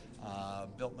Playground.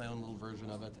 Built my own little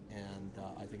version of it, and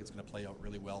I think it's going to play out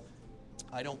really well.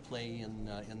 I don't play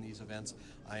in these events.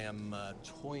 I am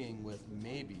toying with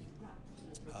maybe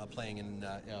playing in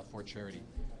for charity,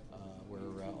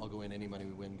 where I'll go in. Any money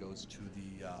we win goes to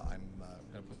the. I'm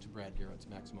going to put to Brad Garrett's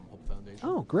Maximum Hope Foundation.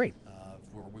 Oh, great.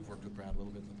 We've worked with Brad a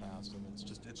little bit in the past, and it's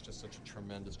just such a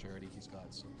tremendous charity he's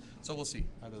got. So we'll see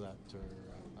either that or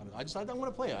I don't want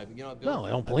to play. No, I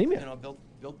don't blame you. I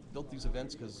built these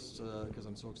events because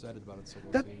I'm so excited about it. So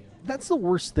we'll see. That's the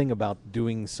worst thing about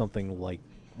doing something like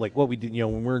what we did.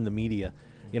 When we're in the media,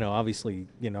 obviously,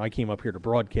 I came up here to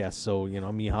broadcast, so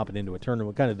me hopping into a tournament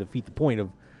would kind of defeat the point of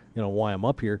why I'm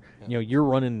up here. Yeah. You're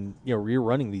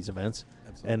running these events.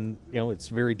 Absolutely. And it's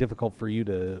very difficult for you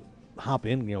to hop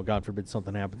in, God forbid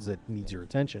something happens that needs your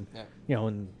attention,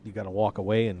 and you got to walk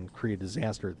away and create a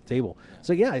disaster at the table. Yeah.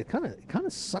 So it kind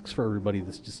of sucks for everybody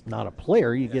that's just not a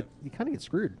player. You kind of get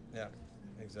screwed. Yeah,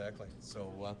 exactly.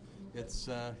 So it's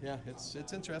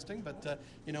interesting, but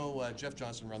Jeff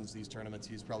Johnson runs these tournaments.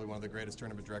 He's probably one of the greatest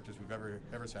tournament directors we've ever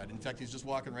had. In fact, he's just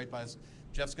walking right by us.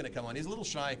 Jeff's going to come on. He's a little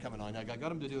shy coming on. I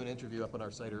got him to do an interview up on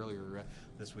our site earlier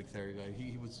this week. There,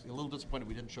 he was a little disappointed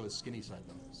we didn't show his skinny side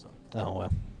though. So. Oh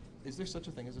well. Is there such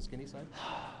a thing as a skinny side?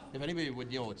 If anybody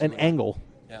would, it's an angle.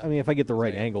 Yeah. I mean, if I get the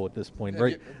right angle at this point,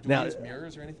 right now. Do you use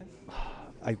mirrors or anything?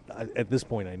 I at this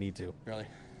point I need to. Really?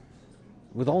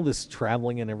 With all this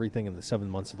traveling and everything in the 7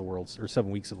 months of the World or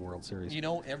 7 weeks of the World Series.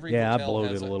 Every hotel I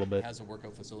bloated a little bit. Has a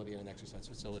workout facility and an exercise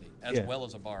facility, as well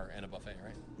as a bar and a buffet,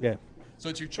 right? Yeah. So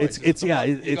it's your choice. It's got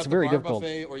very the bar difficult.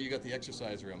 Buffet or you got the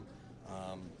exercise room.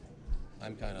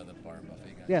 I'm kind of the bar and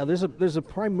buffet guy. Yeah, there's a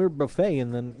prime rib buffet,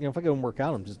 and then if I go and work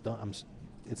out, I'm just done.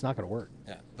 It's not going to work.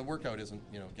 Yeah, the workout isn't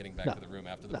getting back to the room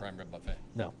after the prime rib buffet.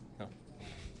 No.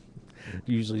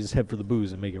 You usually just head for the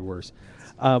booze and make it worse.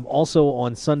 Also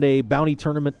on Sunday, bounty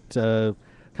tournament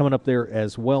coming up there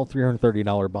as well.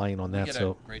 $330 buy-in on that.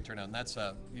 A great turnout, and that's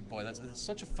that's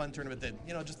such a fun tournament.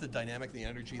 That just the dynamic, the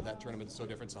energy of that tournament is so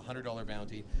different. It's a $100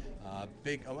 bounty.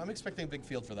 Big. I'm expecting a big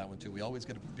field for that one too. We always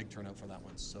get a big turnout for that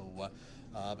one. So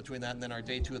between that and then our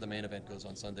day 2 of the main event goes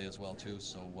on Sunday as well too.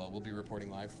 So we'll be reporting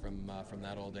live from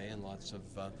that all day and lots of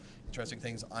interesting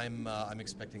things. I'm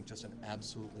expecting just an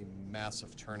absolutely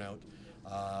massive turnout.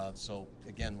 So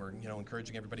again, we're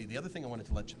encouraging everybody. The other thing I wanted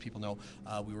to let people know,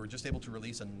 we were just able to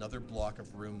release another block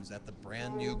of rooms at the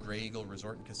brand new Grey Eagle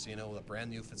Resort and Casino, a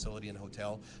brand new facility and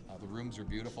hotel. The rooms are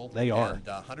beautiful. They are. And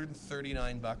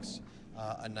 $139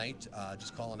 a night.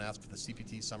 Just call and ask for the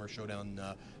CPT Summer Showdown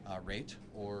rate.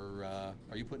 Or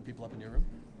are you putting people up in your room?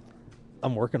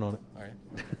 I'm working on it. All right.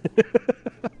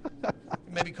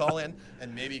 Maybe call in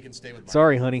and maybe you can stay with Mark.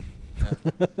 Sorry, honey.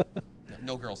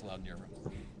 No girls allowed in your room.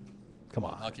 Come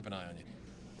on. I'll keep an eye on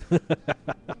you.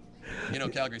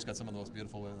 Calgary's got some of the most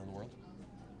beautiful women in the world.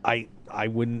 I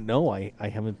wouldn't know. I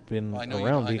haven't been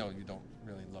around. I know you don't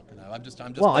really look. I'm just.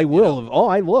 Well, I will. Oh,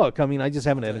 I look. I mean, I just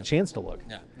haven't had a chance to look.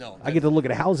 Yeah, no. I get to look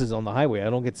at houses on the highway. I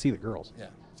don't get to see the girls. Yeah,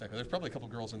 exactly. There's probably a couple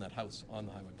girls in that house on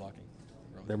the highway blocking.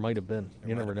 There might have been.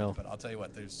 You never know. But I'll tell you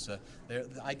what.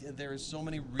 There is so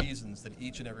many reasons that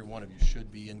each and every one of you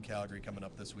should be in Calgary coming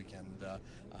up this weekend.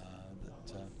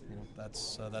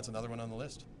 That's another one on the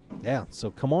list. Yeah,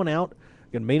 so come on out.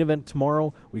 We got a main event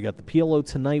tomorrow. We got the PLO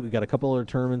tonight. We got a couple other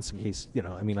tournaments in case,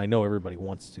 I know everybody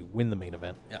wants to win the main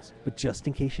event. Yes. But just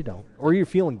in case you don't. Or you're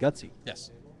feeling gutsy.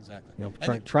 Yes, exactly.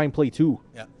 Try and play 2.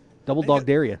 Yeah. Double dog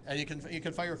dare you. And you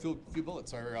can fire a few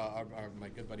bullets. My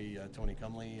good buddy Tony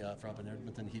Cumley from up in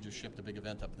Edmonton, he just shipped a big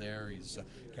event up there. He's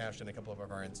cashed in a couple of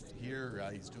our ends here.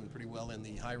 He's doing pretty well in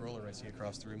the high roller. I see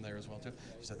across the room there as well too.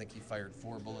 I think he fired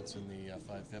 4 bullets in the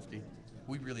 550.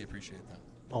 We really appreciate that.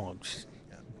 Oh,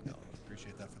 yeah,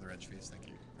 appreciate that for the Reg fees. Thank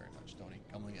you very much, Tony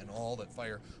Cumley, and all that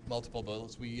fire multiple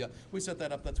bullets. We set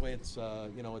that up. That's why it's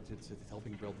it's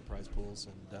helping build the prize pools,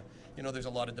 and there's a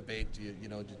lot of debate. Do you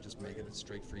just make it a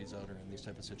straight freeze out or in these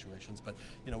type of situations? But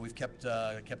we've kept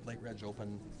late reg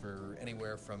open for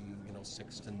anywhere from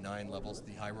 6 to 9 levels.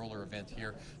 The high roller event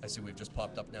here, I see we've just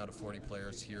popped up now to 40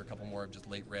 players here. A couple more have just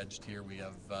late regged here. We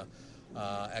have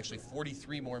actually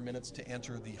 43 more minutes to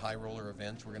enter the high roller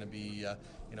event. We're going to be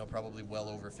probably well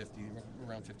over 50,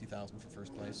 around 50,000 for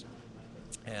first place.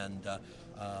 And it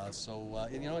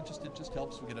just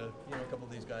helps. We get a couple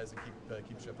of these guys that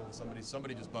keep shipping.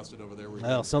 Somebody just busted over there.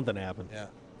 Well, something happened. Yeah.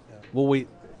 Well,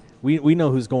 we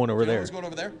know who's going over there. Who's going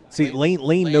over there? See,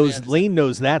 Lane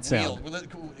knows that sound. We gotta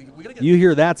get You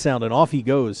hear that sound, and off he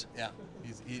goes. Yeah,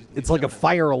 It's like a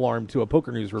fire alarm to a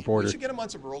Poker News reporter. We should get him on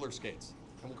some roller skates,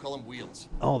 and we'll call him Wheels.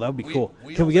 Oh, that would be cool.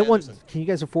 Wheels Can we get one? Anderson. Can you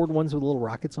guys afford ones with little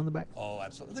rockets on the back? Oh,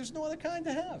 absolutely. There's no other kind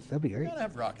to have. That'd be great. You gotta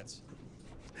have rockets.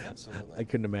 Absolutely. I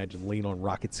couldn't imagine Lane on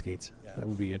rocket skates. Yeah. That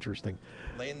would be interesting.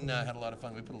 Lane had a lot of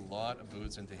fun. We put a lot of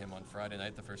booze into him on Friday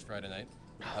night, the first Friday night.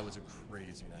 That was a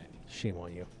crazy night. Shame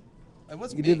on you. It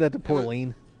wasn't You me. did that to poor was,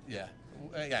 Lane. Yeah.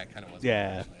 Yeah, it kind of was.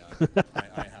 Yeah.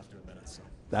 I have to admit it. So.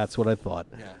 That's what I thought.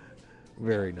 Yeah.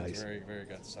 Very Yeah, nice. Very, very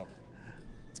good. So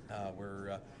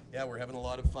we're having a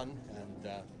lot of fun, and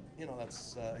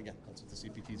that's again, that's what the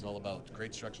CPT is all about.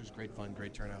 Great structures, great fun,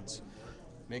 great turnouts,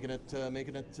 making it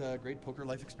a great poker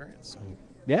life experience. So.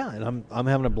 Yeah, and I'm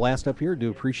having a blast up here.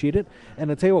 Do appreciate it. And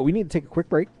I'll tell you what, we need to take a quick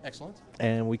break. Excellent.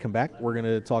 And we come back, we're going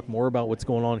to talk more about what's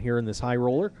going on here in this high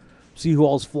roller. See who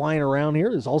all's flying around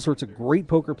here. There's all sorts of great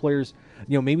poker players.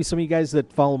 Maybe some of you guys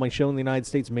that follow my show in the United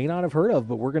States may not have heard of,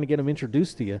 but we're going to get them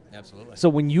introduced to you. Absolutely. So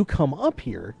when you come up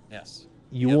here, yes,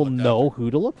 you will know who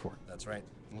to look for. That's right.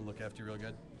 We'll look after you real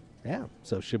good. Yeah,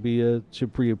 so should be a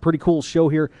pretty cool show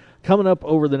here coming up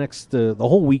over the next the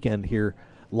whole weekend here,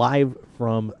 live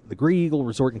from the Grey Eagle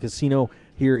Resort and Casino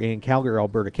here in Calgary,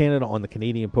 Alberta, Canada, on the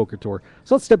Canadian Poker Tour.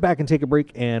 So let's step back and take a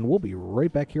break, and we'll be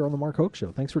right back here on the Mark Hoke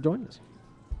Show. Thanks for joining us.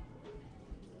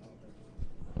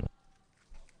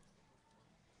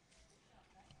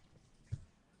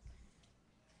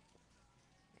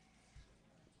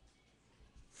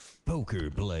 Poker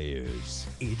players,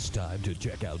 it's time to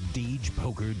check out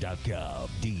DeegePoker.com.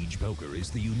 Deej Poker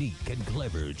is the unique and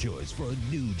clever choice for a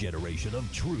new generation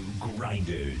of true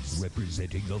grinders,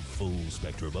 representing the full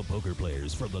spectrum of poker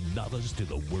players from the novice to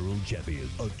the world champion.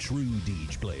 A true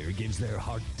Deej player gives their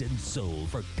heart and soul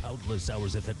for countless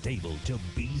hours at the table to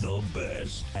be the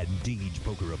best. And Deej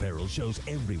Poker Apparel shows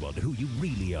everyone who you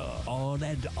really are, on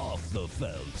and off the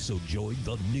felt. So join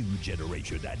the new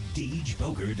generation at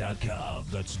DeegePoker.com.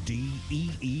 That's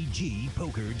DEEG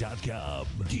Poker.com.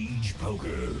 Deej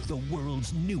Poker, the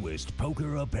world's newest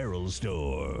poker apparel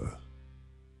store.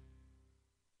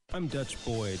 I'm Dutch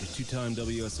Boyd, two-time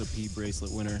WSOP bracelet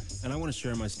winner, and I want to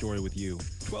share my story with you.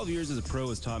 12 years as a pro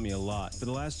has taught me a lot. For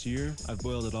the last year, I've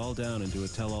boiled it all down into a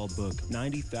tell-all book,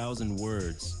 90,000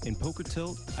 words. In Poker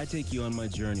Tilt, I take you on my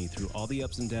journey through all the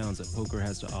ups and downs that poker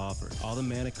has to offer, all the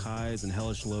manic highs and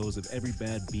hellish lows of every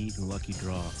bad beat and lucky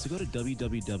draw. So go to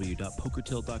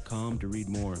www.pokertilt.com to read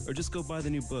more, or just go buy the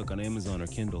new book on Amazon or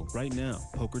Kindle right now,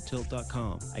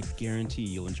 pokertilt.com. I guarantee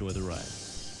you'll enjoy the ride.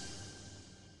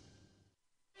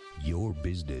 Your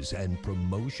business and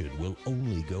promotion will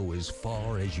only go as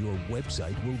far as your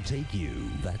website will take you.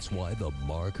 That's why the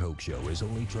Mark Hoke Show has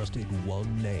only trusted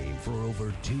one name for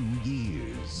over 2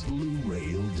 years,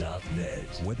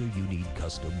 BlueRail.net. Whether you need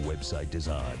custom website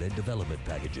design and development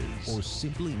packages, or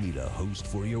simply need a host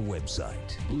for your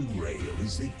website, Blue Rail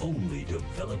is the only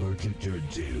developer to turn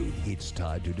to. It's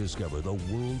time to discover the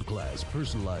world-class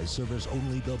personalized service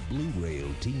only the Blue Rail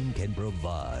team can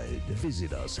provide.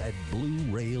 Visit us at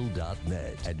BlueRail.net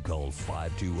and call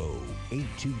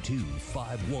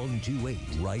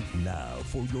 520-822-5128 right now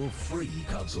for your free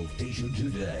consultation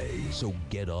today. So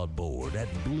get on board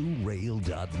at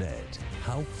BlueRail.net.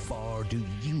 How far do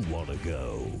you want to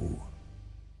go?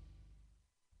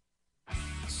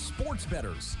 Sports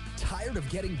bettors, tired of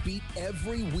getting beat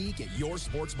every week at your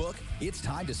sportsbook? It's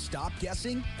time to stop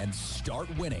guessing and start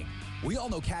winning. We all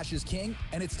know cash is king,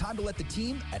 and it's time to let the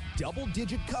team at Double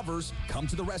Digit Covers come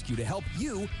to the rescue to help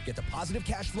you get the positive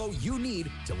cash flow you need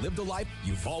to live the life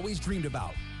you've always dreamed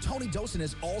about. Tony Dos and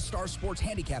his all-star sports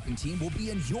handicapping team will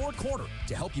be in your corner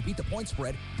to help you beat the point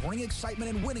spread, bring excitement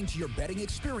and winning to your betting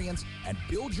experience, and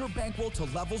build your bankroll to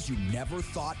levels you never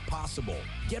thought possible.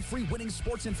 Get free winning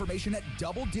sports information at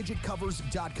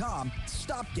DoubleDigitCovers.com.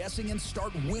 Stop guessing and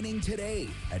start winning today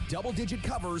at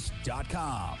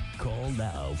DoubleDigitCovers.com. Call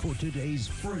now for today's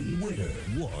free winner.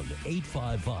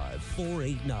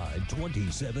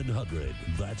 1-855-489-2700.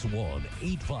 That's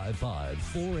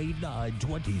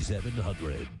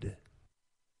 1-855-489-2700.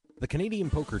 The Canadian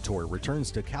Poker Tour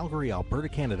returns to Calgary, Alberta,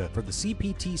 Canada for the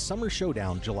CPT Summer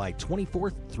Showdown July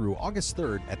 24th through August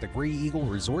 3rd at the Grey Eagle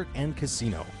Resort and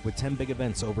Casino. With 10 big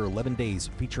events over 11 days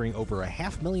featuring over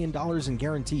 $500,000 in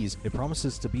guarantees, it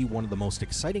promises to be one of the most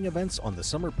exciting events on the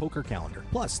summer poker calendar.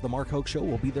 Plus, the Mark Hoke Show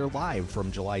will be there live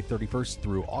from July 31st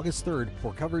through August 3rd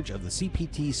for coverage of the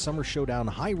CPT Summer Showdown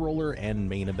High Roller and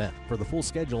Main Event. For the full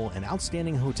schedule and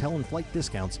outstanding hotel and flight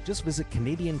discounts, just visit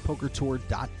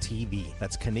CanadianPokerTour.tv.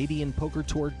 That's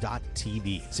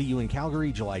CanadianPokerTour.tv. See you in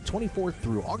Calgary July 24th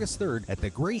through August 3rd at the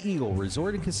Grey Eagle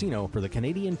Resort and Casino for the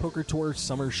Canadian Poker Tour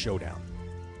Summer Showdown.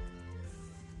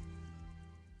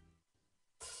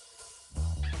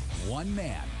 One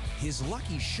man, his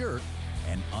lucky shirt,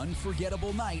 an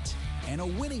unforgettable night, and a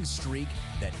winning streak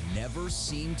that never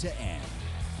seemed to end.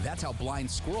 That's how Blind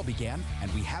Squirrel began,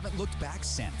 and we haven't looked back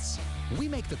since. We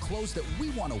make the clothes that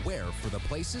we want to wear for the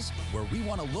places where we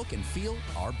want to look and feel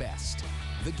our best.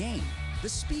 The game, the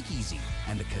speakeasy,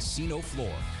 and the casino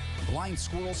floor. Blind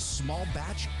Squirrel's small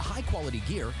batch, high-quality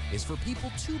gear is for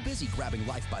people too busy grabbing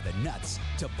life by the nuts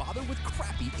to bother with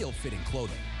crappy, ill-fitting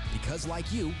clothing. Because like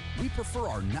you, we prefer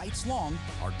our nights long,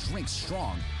 our drinks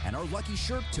strong, and our lucky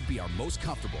shirt to be our most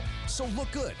comfortable. So look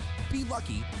good, be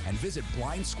lucky, and visit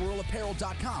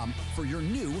blindsquirrelapparel.com for your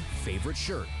new favorite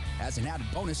shirt. As an added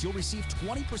bonus, you'll receive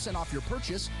 20% off your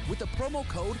purchase with the promo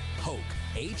code HOKE,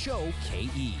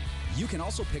 H-O-K-E. You can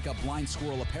also pick up Blind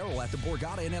Squirrel apparel at the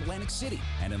Borgata in Atlantic City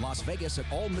and in Las Vegas at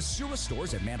all Masura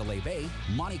stores at Mandalay Bay,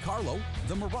 Monte Carlo,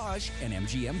 The Mirage, and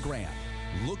MGM Grand.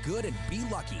 Look good and be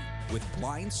lucky with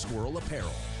Blind Squirrel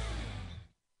apparel.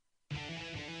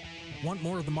 Want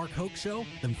more of The Mark Hoke Show?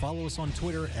 Then follow us on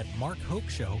Twitter at Mark Hoke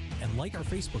Show and like our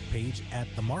Facebook page at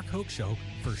The Mark Hoke Show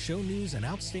for show news and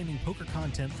outstanding poker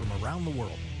content from around the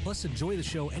world. Plus, enjoy the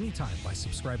show anytime by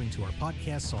subscribing to our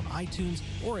podcasts on iTunes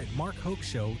or at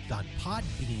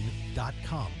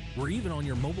markhokeshow.podbean.com. We're even on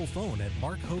your mobile phone at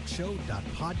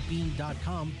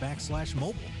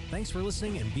markhokeshow.podbean.com/mobile. Thanks for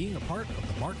listening and being a part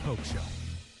of The Mark Hoke Show.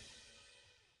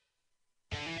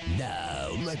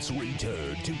 Now, let's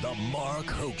return to the Mark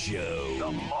Hoke Show.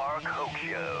 The Mark Hoke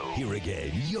Show. Here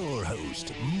again, your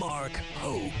host, Mark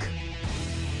Hoke.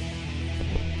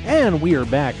 And we are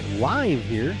back live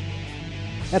here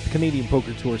at the Canadian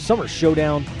Poker Tour Summer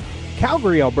Showdown,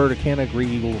 Calgary, Alberta, Canada, Grey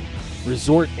Eagle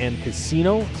Resort and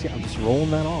Casino. See, I'm just rolling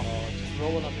that off. Just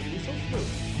rolling up. You're so smooth.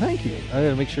 Thank you. I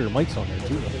gotta make sure the mic's on there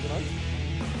too.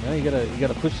 Now you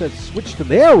gotta push that switch to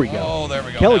there. We go. Oh, there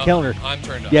we go. Kelly Now Kellner. I'm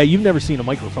turned up. Yeah, you've never seen a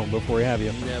microphone before, have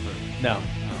you? Never. No.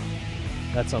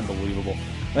 That's unbelievable.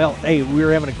 Well, hey,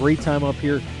 we're having a great time up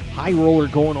here. High roller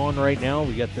going on right now.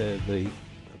 We got the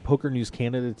Poker News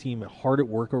Canada team hard at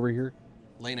work over here.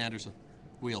 Lane Anderson,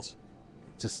 wheels.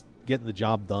 Just getting the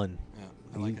job done. Yeah,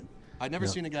 I like it. I've never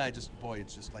seen a guy it's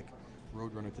just like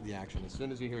roadrunner to the action. As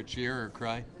soon as you hear a cheer or a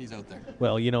cry, he's out there.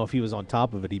 Well, if he was on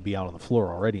top of it, he'd be out on the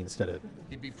floor already instead of...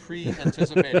 He'd be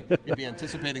pre-anticipating. He'd be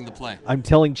anticipating the play. I'm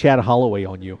telling Chad Holloway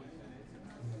on you.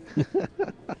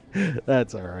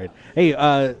 That's all right. Hey,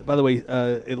 by the way,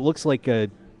 it looks like Dan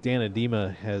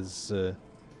Adema has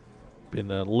been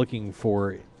looking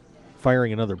for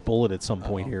firing another bullet at some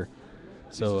point here.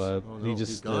 So he just...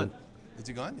 He's gone. Is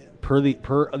he gone? Yeah. Per the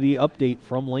update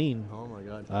from Lane, Oh, my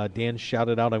God. Dan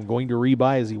shouted out, "I'm going to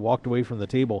rebuy," as he walked away from the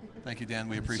table. Thank you, Dan.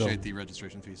 We appreciate the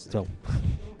registration fees. So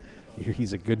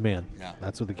he's a good man. Yeah.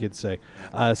 That's what the kids say.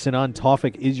 Sinan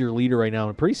Tawfik is your leader right now,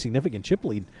 a pretty significant chip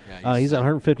lead. Yeah, he's at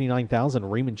 159,000.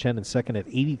 Raymond Chen in second at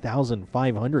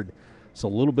 80,500. So a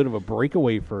little bit of a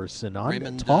breakaway for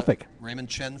Sinan Tawfik. Raymond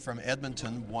Chen from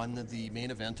Edmonton won the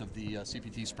main event of the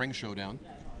CPT Spring Showdown.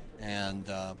 And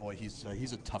boy, he's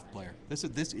a tough player. This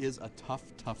is a tough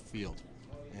field,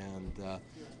 and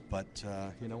but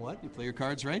you know what? You play your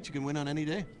cards right, you can win on any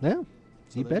day. Yeah,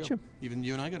 So you there betcha. go. Even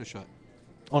you and I got a shot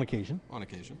On occasion. on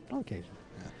occasion. On occasion.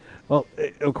 Yeah. Well,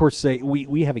 of course,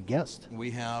 we have a guest. We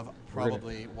have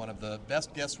probably one of the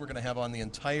best guests we're going to have on the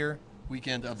entire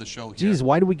weekend of the show here. Geez,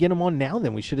 why do we get him on now?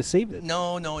 Then we should have saved it.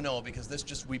 No, because this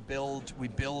just we build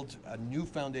a new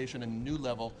foundation, a new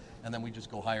level, and then we just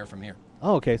go higher from here.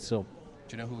 Oh, okay. So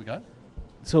Do you know who we got?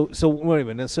 So wait a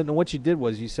minute. So what you did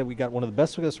was you said we got one of the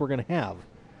best guests we're going to have,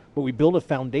 but we build a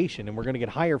foundation and we're going to get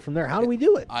higher from there. How do we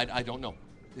do it? I don't know.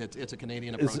 It's a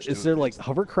Canadian approach. Is there like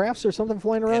hovercrafts or something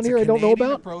flying around It's here a I don't know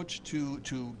Canadian about? approach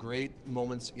to great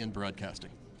moments in broadcasting.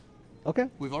 Okay.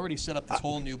 We've already set up this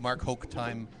whole new Mark Hoke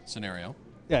time scenario.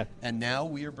 Yeah. And now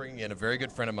we are bringing in a very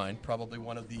good friend of mine, probably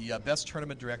one of the best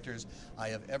tournament directors I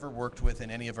have ever worked with in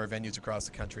any of our venues across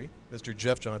the country, Mr.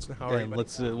 Jeff Johnson. How are you, And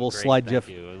buddy? we'll Great, slide Jeff.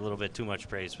 Thank you. A little bit too much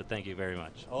praise, but thank you very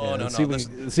much. Oh, Yeah, no, let's no. see if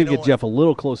This, we can get what? Jeff a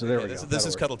little closer. There Okay, we go. this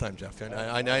is That'll cuddle time, Jeff.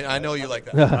 I know you like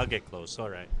that. I'll get close. All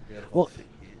right. Well,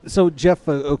 so Jeff,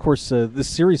 of course, this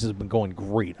series has been going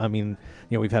great. I mean,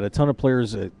 we've had a ton of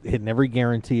players hitting every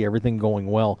guarantee, everything going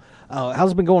well.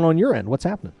 How's it been going on your end? What's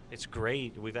happening? It's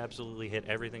great. We've absolutely hit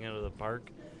everything out of the park.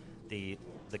 The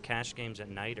cash games at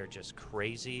night are just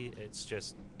crazy.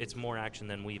 It's more action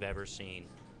than we've ever seen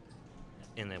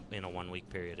in a 1 week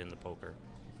period in the poker.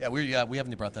 Yeah, we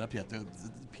haven't brought that up yet. The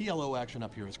PLO action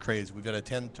up here is crazy. We've got a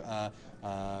 10,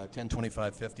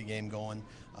 25, 50 game going.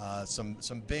 Some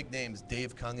big names.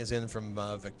 Dave Kung is in from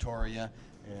Victoria,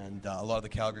 and a lot of the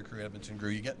Calgary crew, Edmonton crew.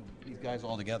 You get these guys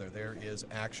all together. There is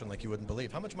action like you wouldn't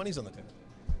believe. How much money's on the table?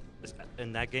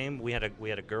 In that game, we had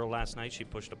a girl last night. She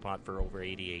pushed a pot for over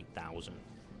 88,000.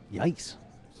 Yikes.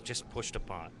 Just pushed a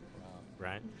pot,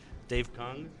 right? Dave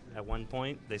Kung, at one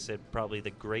point, they said probably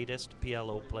the greatest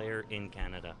PLO player in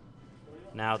Canada.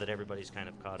 Now that everybody's kind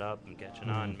of caught up and catching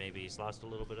on, maybe he's lost a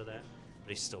little bit of that, but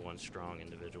he's still one strong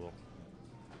individual.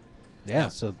 Yeah,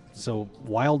 so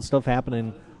wild stuff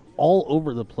happening all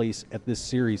over the place at this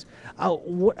series. Out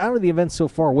of the events so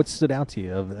far, what stood out to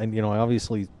you? And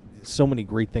obviously, so many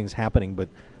great things happening. But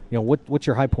what's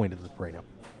your high point of this right now?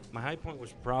 My high point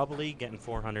was probably getting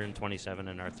 427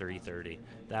 in our 30-30.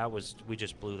 We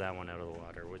just blew that one out of the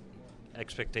water.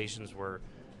 Expectations were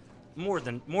more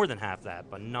than half that,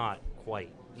 but not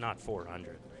quite, not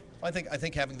 400. I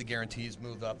think having the guarantees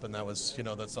moved up, and that was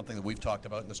that's something that we've talked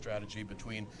about in the strategy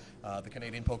between the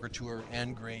Canadian Poker Tour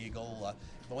and Grey Eagle.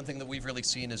 The one thing that we've really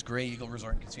seen is Grey Eagle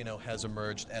Resort and Casino has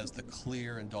emerged as the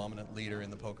clear and dominant leader in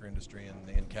the poker industry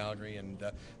in Calgary, and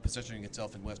positioning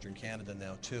itself in Western Canada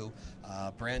now too.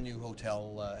 Brand new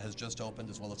hotel has just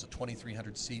opened, as well as a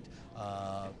 2,300 seat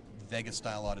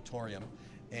Vegas-style auditorium.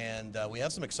 And we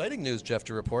have some exciting news, Jeff,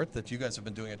 to report that you guys have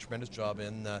been doing a tremendous job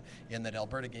in that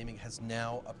Alberta Gaming has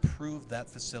now approved that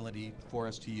facility for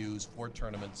us to use for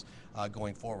tournaments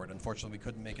going forward. Unfortunately, we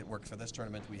couldn't make it work for this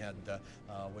tournament. We had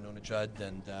Winona Judd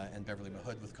and Beverly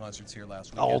Mahood with concerts here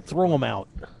last week. Oh, throw them out.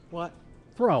 What?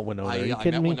 Throw out Winona. Are you I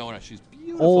kidding met me? Winona. She's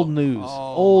beautiful. Old news.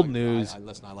 Oh, Old news.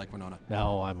 Listen, I like Winona.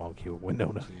 No, I'm okay with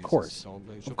Winona. Jesus, Of course. She'll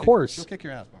Of course. She'll kick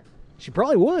your ass, Mark. She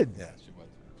probably would. Yeah, she would.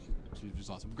 She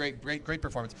was awesome. Great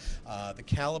performance. The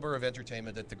caliber of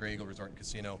entertainment at the Grey Eagle Resort and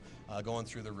Casino going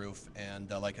through the roof. And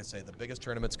like I say, the biggest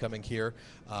tournament's coming here.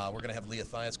 We're going to have Leah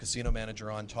Thias, casino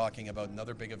manager, on talking about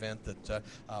another big event that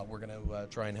we're going to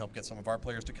try and help get some of our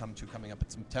players to come to coming up in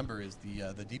September. Is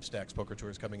the Deep Stacks Poker Tour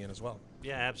is coming in as well.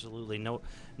 Yeah, absolutely.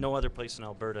 No other place in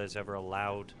Alberta has ever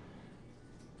allowed.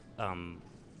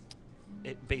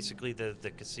 Basically,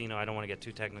 the casino. I don't want to get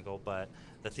too technical, but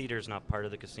the theater is not part of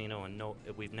the casino, and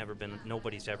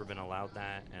nobody's ever been allowed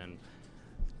that. And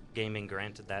gaming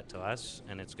granted that to us,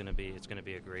 and it's gonna be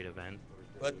a great event.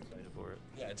 But Excited for it.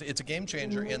 yeah, it's a game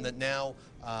changer in that now,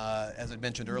 as I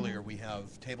mentioned earlier, we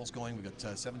have tables going. We've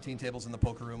got 17 tables in the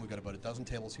poker room. We've got about a dozen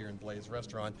tables here in Blaze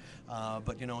Restaurant.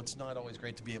 But it's not always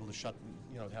great to be able to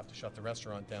have to shut the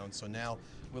restaurant down. So now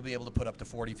we'll be able to put up to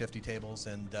 40, 50 tables.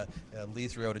 And Lee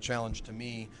threw out a challenge to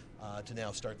me to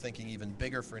now start thinking even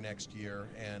bigger for next year.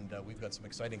 And we've got some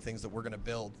exciting things that we're going to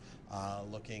build,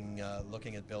 looking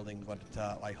at building what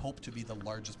I hope to be the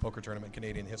largest poker tournament in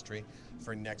Canadian history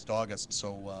for next August.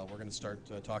 So we're going to start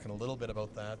talking a little bit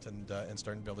about that and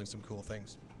starting building some cool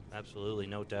things. Absolutely,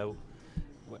 no doubt.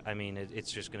 I mean,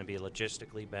 it's just going to be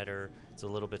logistically better. It's a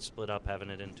little bit split up, having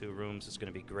it in 2 rooms. It's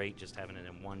going to be great just having it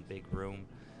in one big room.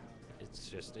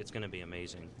 It's going to be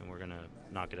amazing, and we're going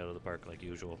to knock it out of the park like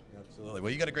usual. Absolutely.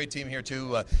 Well, you got a great team here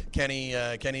too.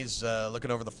 Kenny's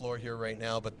looking over the floor here right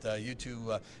now, but you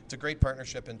two, it's a great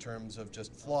partnership in terms of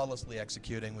just flawlessly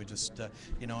executing. We just,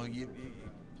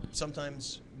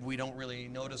 sometimes we don't really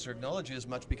notice or acknowledge it as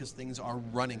much because things are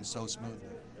running so smoothly.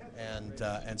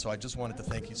 And so I just wanted to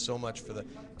thank you so much for the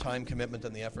time commitment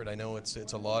and the effort. I know it's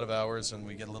a lot of hours, and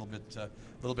we get a little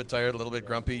bit tired, a little bit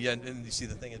grumpy. Yeah, and you see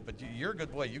the thing is, but you're a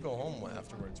good boy. You go home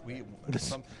afterwards.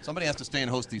 Somebody has to stay and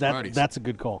host these parties. That's a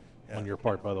good call on your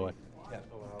part, by the way. Yeah.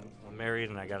 I'm married,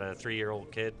 and I got a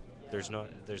 3-year-old kid.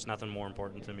 There's nothing more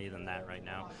important to me than that right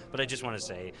now. But I just want to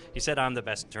say, you said I'm the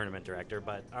best tournament director,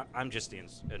 but I'm just the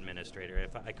administrator.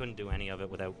 If I couldn't do any of it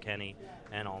without Kenny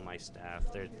and all my staff.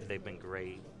 They've been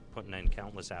great, putting in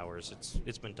countless hours.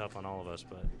 It's been tough on all of us,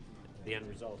 but the end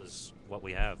result is what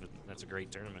we have. That's a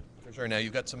great tournament. For sure. Now,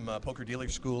 you've got some poker dealer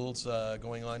schools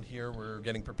going on here. We're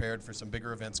getting prepared for some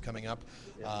bigger events coming up.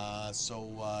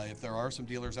 So if there are some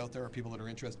dealers out there or people that are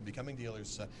interested in becoming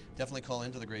dealers, definitely call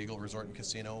into the Grey Eagle Resort and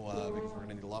Casino because we're going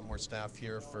to need a lot more staff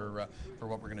here for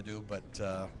what we're going to do. But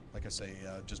like I say,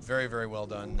 just very, very well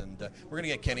done. And we're going to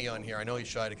get Kenny on here. I know he's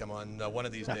shy to come on one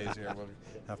of these days here.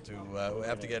 We'll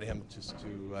have to get him just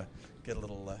to get a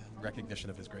little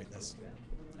recognition of his greatness.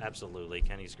 Absolutely.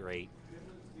 Kenny's great.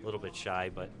 A little bit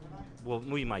shy, but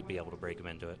we might be able to break him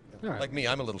into it. Right. Like me,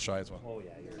 I'm a little shy as well. Oh,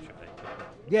 yeah, you're shy.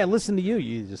 Yeah, listen to you.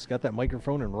 You just got that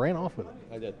microphone and ran off with it.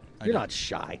 I did. You're not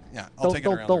shy. Yeah, I'll take it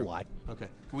around. Don't lie. Okay.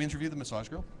 Can we interview the massage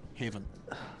girl? Haven.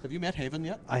 Have you met Haven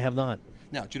yet? I have not.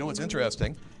 Now, do you know what's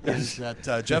interesting? Is that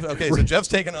Jeff? Okay, so Jeff's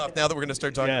taken off now that we're going to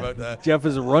start talking about. Jeff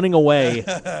is running away.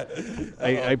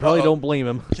 I probably don't blame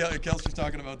him. Kel's just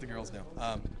talking about the girls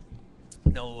now.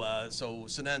 So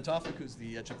Sinan Tafik, who's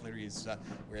the chip leader,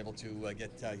 we're able to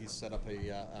he's set up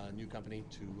a new company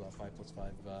to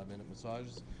 5+5 minute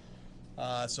massages.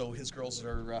 So his girls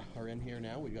are in here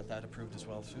now. We got that approved as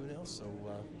well too now. So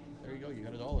there you go. You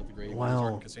got it all at the Great Wow.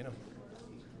 Resort and Casino.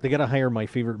 They got to hire my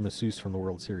favorite masseuse from the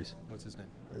World Series. What's his name?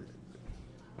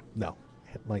 No,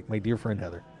 my dear friend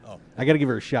Heather. Oh, I got to give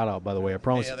her a shout out, by the way. I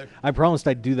promised. Heather. I promised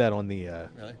I'd do that on the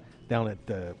really? down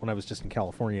at when I was just in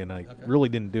California, and I Okay. really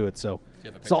didn't do it. So,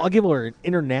 you have a so picture? I'll give her an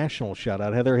international shout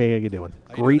out. Heather, hey, how you doing?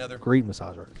 How you Great, doing, Heather? great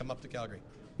massager. Come up to Calgary.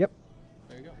 Yep.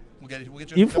 There you go. We'll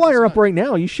get You fly her up right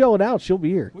now. You show it out. She'll be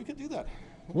here. We could do that.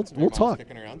 We'll get some air talk. miles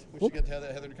kicking around. We We'll- should get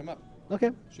Heather to come up. Okay.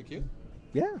 Is she cute?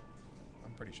 Yeah.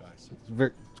 I'm pretty shy. So.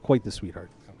 It's quite the sweetheart.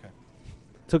 Okay.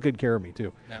 Took good care of me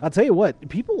too. Yeah. I'll tell you what,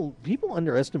 people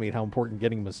underestimate how important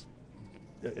getting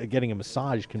a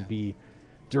massage can be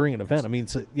during an event. I mean,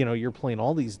 so, you're playing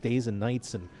all these days and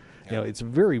nights, and it's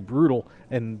very brutal.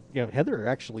 And Heather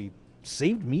actually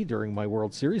saved me during my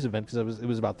World Series event because it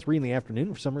was about 3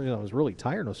 p.m. For some reason, I was really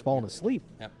tired and I was falling asleep.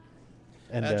 Yep.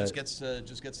 And That just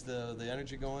gets the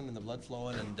energy going and the blood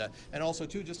flowing, and also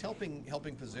too just helping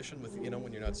position with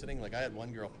when you're not sitting. Like I had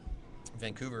one girl,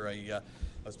 Vancouver. I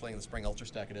was playing the Spring Ultra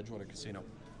Stack at Edgewater Casino,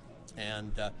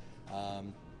 and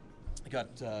I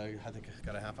got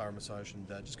a half-hour massage and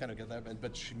just kind of get that.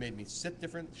 But she made me sit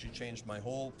different. She changed my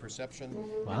whole perception.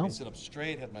 Wow. Made me sit up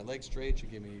straight, had my legs straight. She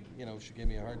gave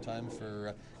me a hard time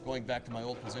for going back to my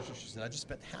old position. She said, "I just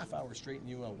spent half hour straightening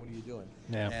you out. What are you doing?"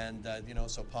 Yeah. And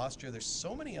so posture. There's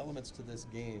so many elements to this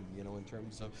game.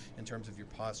 In terms of your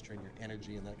posture and your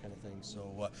energy and that kind of thing.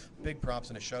 So big props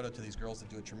and a shout out to these girls that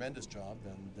do a tremendous job.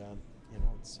 And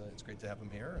it's great to have them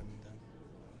here. And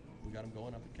we got them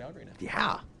going up in Calgary now.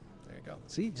 yeah. There you go.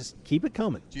 See, just keep it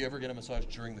coming. Do you ever get a massage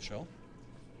during the show?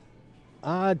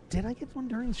 Did I get one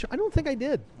during the show? I don't think I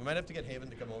did. We might have to get Haven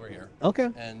to come over here. Okay.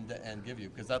 And give you,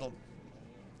 because that'll.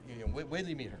 Wait till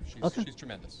you meet her. She's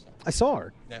tremendous. So. I saw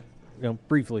her. Yeah.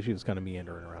 Briefly, she was kind of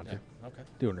meandering around Yeah. here, Okay.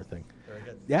 doing her thing. Very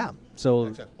good. Yeah. So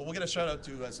Excellent. Well, we'll get a shout out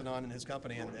to Sanan and his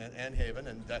company and Haven,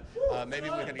 and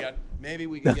maybe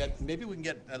we can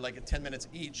get like 10 minutes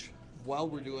each while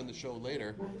we're doing the show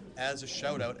later as a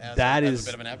shout out as a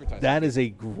bit of an advertisement. That is a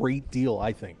great deal,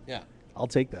 I think. Yeah. I'll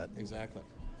take that. Exactly.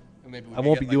 And maybe we I could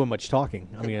won't get be doing much talking.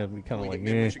 I mean, I'd be kind of like,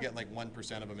 maybe we should get like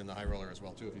 1% of him in the high roller as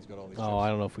well too if he's got all these. Oh, chips. I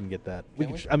don't know if we can get that.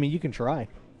 Can we? I mean, you can try.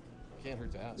 Can't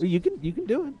hurt to ask. You can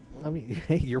do it. I mean,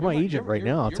 hey, you're my agent right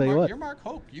now. I'll tell you Mark, what. You're Mark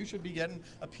Hope. You should be getting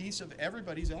a piece of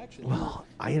everybody's action. Well,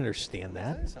 I understand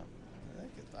that.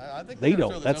 I think They we gotta don't.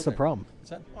 throw this That's out the there. problem.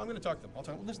 I'm going to talk to them. I'll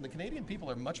talk. Listen, the Canadian people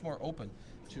are much more open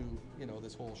to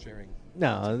this whole sharing.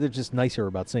 No, they're just nicer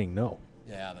about saying no.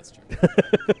 Yeah, that's true.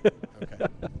 Okay.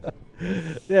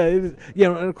 Yeah,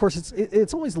 and of course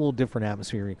it's always a little different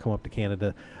atmosphere when you come up to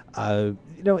Canada. I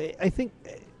think,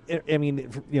 I mean,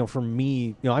 for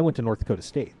me, I went to North Dakota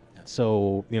State,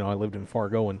 so I lived in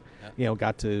Fargo and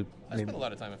got to. I spent a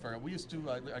lot of time at Fargo. We used to.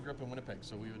 I grew up in Winnipeg,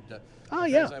 so we would. Oh,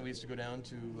 yeah. We used to go down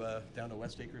to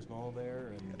West Acres Mall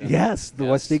there. And, Yes, the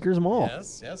West Acres Mall.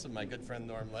 Yes. And my good friend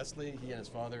Norm Leslie, he and his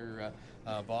father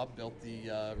Bob built the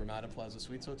Ramada Plaza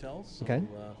Suites hotels. So, Okay.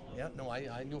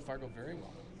 I knew Fargo very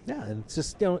well. Yeah, and it's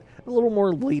just a little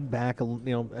more laid back. I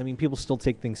mean, people still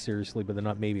take things seriously, but they're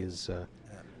not maybe as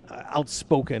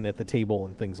outspoken at the table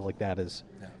and things like that as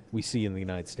we see in the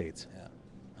United States.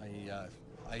 Yeah,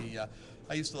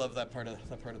 I used to love that part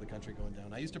of the country going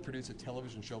down. I used to produce a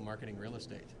television show, Marketing Real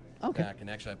Estate. Okay. Back, and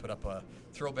actually, I put up a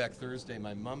Throwback Thursday.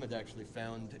 My mom had actually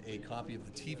found a copy of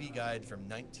the TV guide from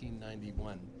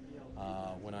 1991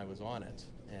 when I was on it.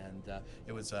 And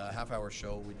it was a half-hour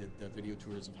show. We did video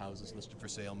tours of houses listed for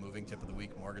sale, moving tip of the week,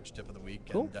 mortgage tip of the week.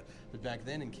 Cool. And, but back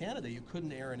then in Canada, you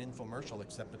couldn't air an infomercial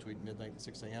except between midnight and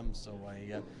 6 a.m. So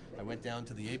I went down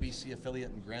to the ABC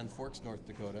affiliate in Grand Forks, North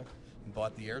Dakota, and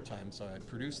bought the airtime. So I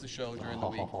produced the show during the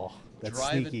week, that's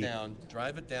drive sneaky.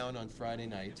 it down on Friday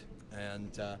night,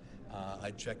 and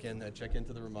I'd check into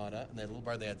the Ramada, and they had a little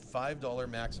bar. They had $5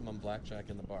 maximum blackjack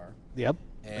in the bar. Yep,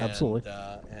 And, absolutely.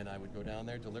 And I would go down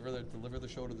there, deliver the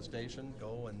show to the station,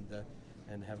 go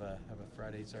and have a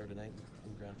Friday, Saturday night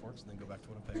in Grand Forks, and then go back to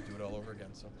Winnipeg, do it all over again.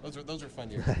 So those are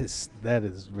fun years. That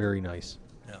is very nice.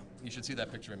 Yeah, you should see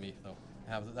that picture of me though.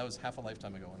 That was half a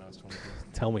lifetime ago when I was 22.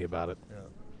 Tell me about it. Yeah,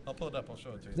 I'll pull it up. I'll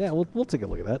show it to you. Yeah, we'll take a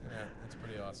look at that. Yeah, it's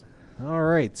pretty awesome. All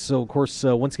right. So, of course,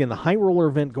 once again, the High Roller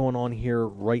event going on here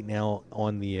right now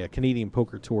on the Canadian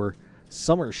Poker Tour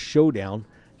Summer Showdown.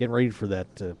 Getting ready for that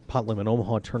Pot Limit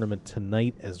Omaha tournament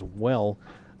tonight as well.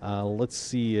 Let's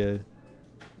see if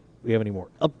we have any more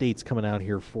updates coming out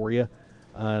here for you.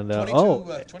 And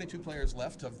 22 players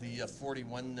left of the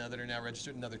 41 that are now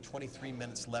registered. Another 23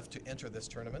 minutes left to enter this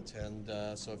tournament.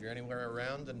 And so if you're anywhere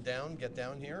around and down, get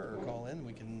down here or call in.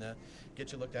 We can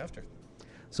get you looked after.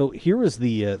 So here is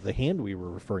the hand we were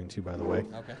referring to, by the way.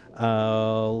 Okay.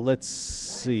 Let's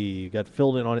see. Got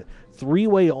filled in on it.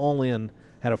 3-way all-in.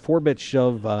 Had a 4-bet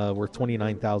shove worth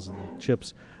 29,000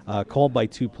 chips. Called by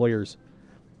 2 players.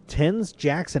 10s,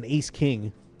 jacks, and ace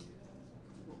king.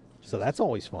 So that's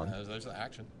always fun. There's the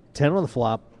action. 10 on the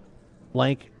flop.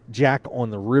 Blank, jack on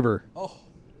the river. Oh.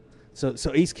 So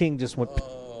ace king just went.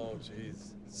 Oh, jeez.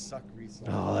 Suck reset.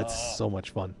 Oh, that's so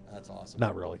much fun. That's awesome.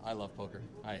 Not really. I love poker.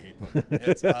 I hate poker.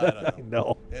 It's, I don't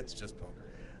know. No. It's just poker.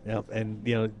 Yep,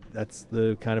 and that's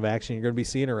the kind of action you're going to be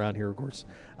seeing around here, of course.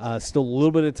 Still a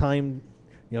little bit of time,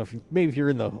 if you're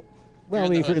in the,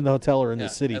 if you're in the hotel or in the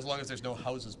city. As long as there's no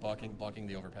houses blocking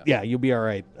the overpass. Yeah, you'll be all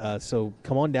right. So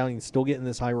come on down. You can still get in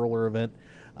this high roller event.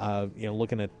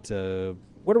 Looking at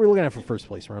what are we looking at for first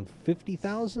place? Around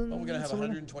 50,000. Well, we're going to have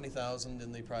 120,000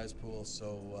 in the prize pool.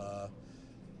 So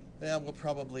we'll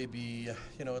probably be,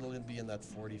 it'll be in that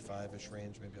 45-ish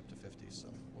range, maybe up to 50. So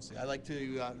we'll see. I like to,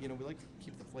 we like to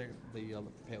keep the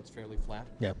payouts fairly flat.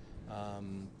 Yeah.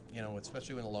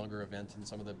 Especially in a longer event and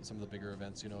some of the bigger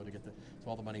events, to get so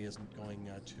all the money isn't going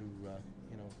to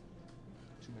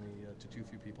too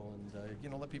few people,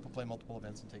 and let people play multiple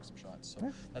events and take some shots.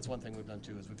 So that's one thing we've done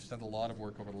too, is we've spent a lot of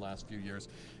work over the last few years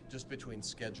just between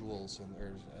schedules and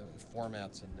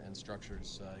formats and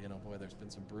structures. There's been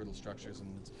some brutal structures, and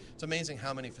it's amazing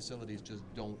how many facilities just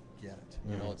don't get it.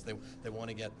 They want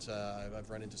to get. I've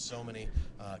run into so many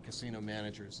casino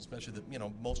managers, especially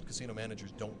most casino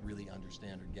managers don't really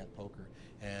understand or get poker,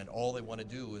 and all they want to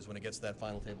do is when it gets to that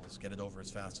final table is get it over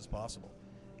as fast as possible.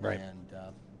 Right. And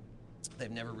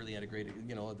they've never really had a great,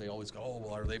 they always go, oh,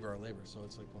 well, our labor. So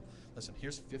it's like, well, listen,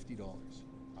 here's $50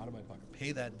 out of my pocket.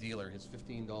 Pay that dealer his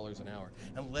 $15 an hour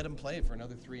and let him play for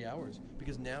another 3 hours,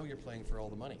 because now you're playing for all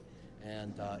the money.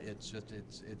 And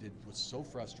it was so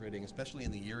frustrating, especially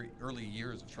in the early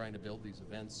years of trying to build these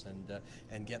events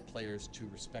and get players to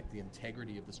respect the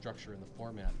integrity of the structure and the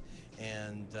format.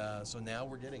 And so now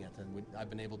we're getting it, and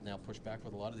I've been able to now push back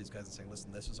with a lot of these guys and say,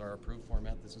 listen, this is our approved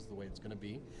format, this is the way it's going to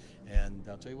be. And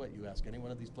I'll tell you what, you ask any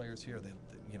one of these players here, they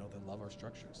love our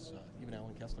structures. Even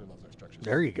Alan Kessler loves our structures.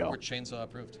 There you go. We're chainsaw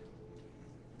approved.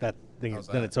 Then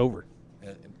it's over.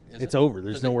 It's it? over.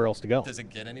 There's nowhere else to go. Does it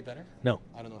get any better? No.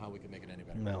 I don't know how we can make it any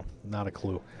better. No, not a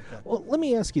clue. Okay. Well, let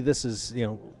me ask you this: is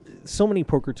so many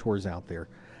poker tours out there,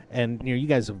 and you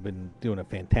guys have been doing a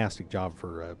fantastic job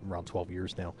for around 12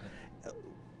 years now.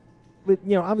 But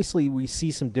obviously we see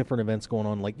some different events going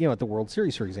on, like at the World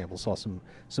Series, for example, saw some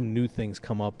new things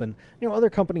come up, and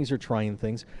other companies are trying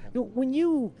things. When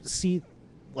you see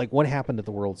like what happened at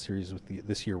the World Series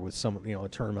this year with some a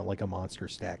tournament like a Monster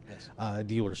Stack, yes.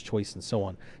 Dealer's Choice, and so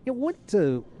on.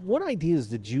 What ideas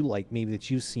did you like maybe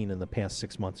that you've seen in the past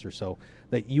 6 months or so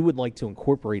that you would like to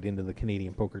incorporate into the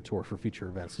Canadian Poker Tour for future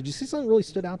events? Did you see something really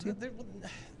stood out to you?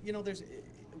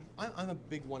 I'm a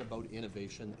big one about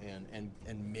innovation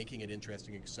and making it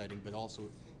interesting, exciting, but also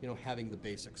having the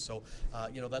basics. So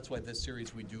that's why this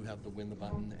series we do have the win the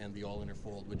button and the all-in or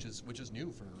fold, which is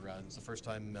new for it's the first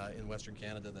time in Western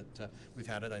Canada that we've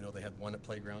had it. I know they had one at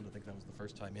Playground. I think that was the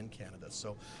first time in Canada.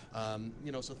 So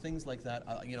so things like that.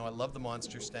 I love the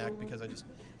Monster Stack because I just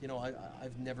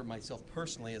I've never myself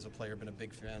personally as a player been a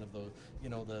big fan of the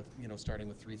starting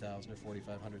with 3,000 or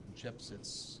 4,500 in chips.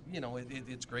 It's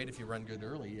it's great if you run good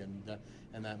early and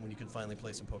that when you can finally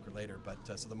play some poker later. But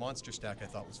so the Monster Stack I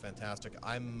thought was fantastic.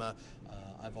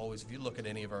 I've always, if you look at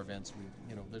any of our events,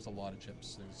 there's a lot of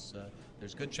chips.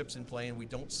 There's good chips in play, and we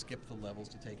don't skip the levels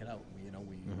to take it out.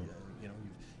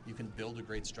 You can build a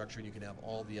great structure, and you can have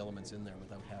all the elements in there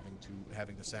without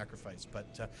having to sacrifice.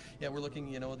 But we're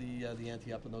looking, the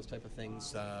ante up and those type of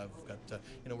things. We've got,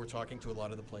 we're talking to a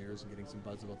lot of the players and getting some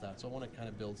buzz about that. So I want to kind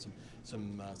of build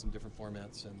some different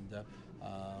formats. And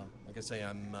like I say,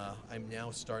 I'm now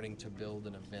starting to build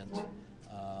an event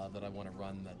that I want to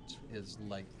run that is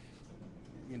like,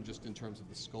 just in terms of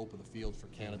the scope of the field for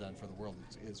Canada and for the world,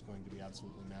 is going to be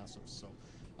absolutely massive. So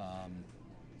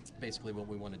basically what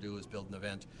we want to do is build an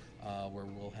event where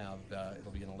we'll have,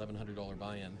 it'll be an $1,100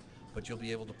 buy-in, but you'll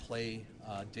be able to play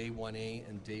day 1A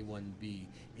and day 1B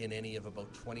in any of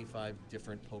about 25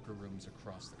 different poker rooms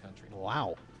across the country.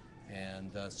 Wow.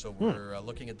 And so we're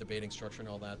looking at debating structure and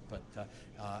all that, but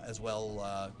as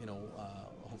well,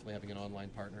 hopefully having an online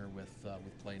partner with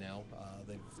Play Now.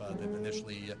 They've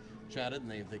initially chatted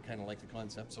and they kind of like the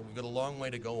concept. So we've got a long way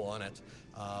to go on it,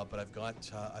 but I've got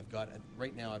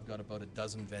right now I've got about a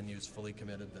dozen venues fully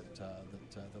committed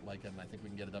that like it, and I think we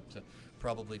can get it up to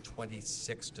probably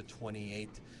 26 to 28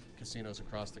 casinos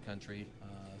across the country.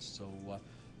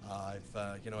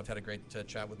 I've had a great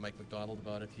chat with Mike McDonald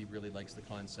about it. He really likes the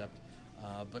concept.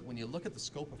 But when you look at the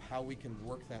scope of how we can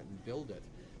work that and build it,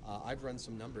 I've run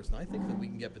some numbers, and I think that we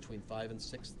can get between 5,000 and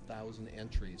 6,000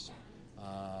 entries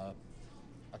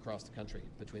across the country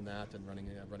between that and running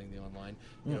the online.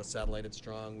 You know, satellite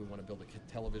strong. We want to build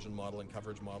a television model and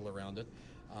coverage model around it.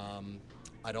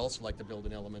 I'd also like to build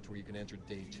an element where you can enter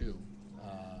day two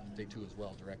as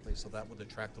well directly. So that would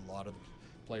attract a lot of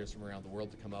players from around the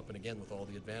world to come up, and again with all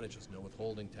the advantages, no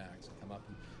withholding tax, and come up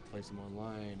and play some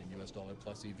online and US dollar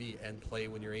plus EV and play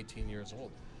when you're 18 years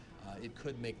old. It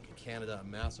could make Canada a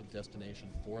massive destination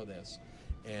for this,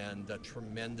 and a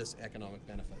tremendous economic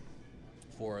benefit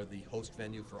for the host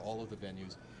venue, for all of the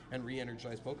venues, and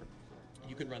re-energize poker.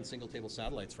 You can run single table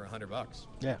satellites for $100.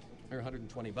 Yeah. Or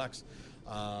 $120,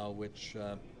 which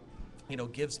you know,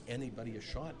 gives anybody a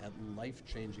shot at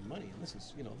life-changing money. And this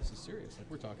is serious. Like,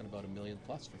 we're talking about $1 million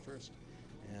plus for first,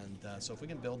 and so if we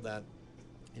can build that,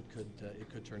 it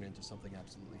could turn into something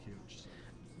absolutely huge.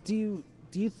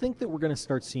 Do you think that we're going to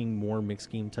start seeing more mixed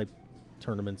game type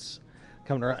tournaments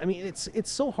coming around? I mean,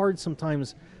 it's so hard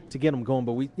sometimes to get them going,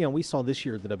 but we saw this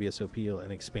year at the WSOP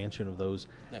an expansion of those,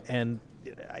 and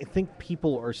I think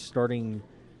people are starting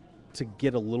to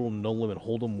get a little no limit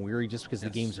hold'em weary just because the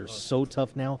games are so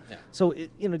tough now. Yeah. So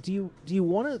do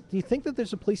you think that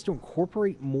there's a place to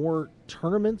incorporate more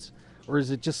tournaments, or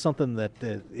is it just something that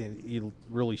you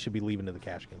really should be leaving to the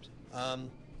cash games?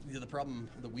 The problem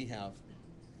that we have,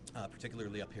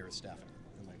 particularly up here, is staffing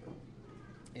and labor.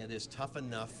 It is tough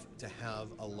enough to have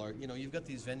a large, you've got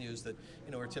these venues that,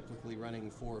 are typically running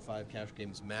 4 or 5 cash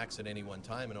games max at any one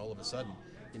time, and all of a sudden,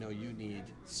 you need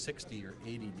 60 or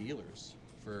 80 dealers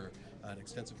for an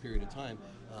extensive period of time.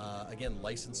 Again,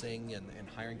 licensing and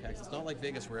hiring packs. It's not like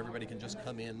Vegas where everybody can just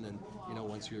come in and,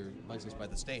 once you're licensed by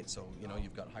the state. So,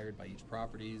 you've got hired by each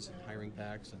properties and hiring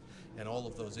packs, and all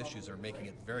of those issues are making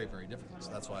it very, very difficult.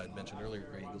 So that's why I mentioned earlier,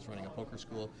 Greg Eagle's running a poker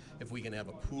school. If we can have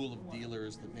a pool of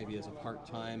dealers that maybe as a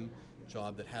part-time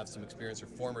job that have some experience, or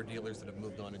former dealers that have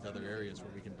moved on into other areas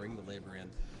where we can bring the labor in.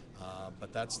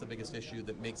 But that's the biggest issue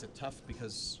that makes it tough,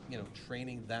 because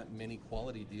training that many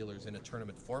quality dealers in a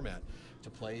tournament format to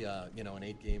play an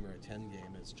 8-game or a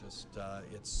 10-game is just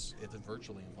it's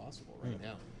virtually impossible right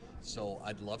now. So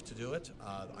I'd love to do it.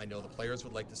 I know the players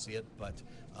would like to see it, but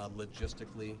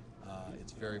logistically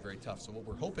it's very, very tough. So what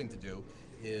we're hoping to do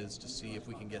is to see if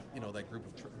we can get that group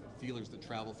of dealers that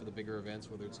travel for the bigger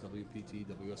events, whether it's WPT,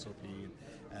 WSOP,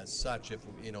 as such, if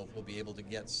we'll be able to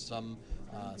get some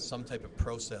type of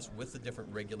process with the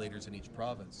different regulators in each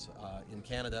province. In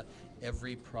Canada,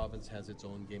 every province has its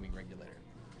own gaming regulator.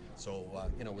 So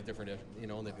with different,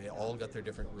 they all got their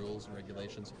different rules and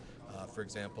regulations. For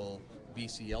example,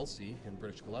 BCLC in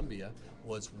British Columbia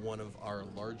was one of our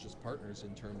largest partners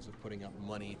in terms of putting up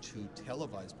money to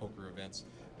televise poker events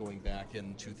going back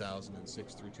in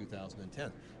 2006 through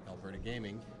 2010. Alberta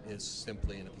Gaming is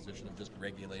simply in a position of just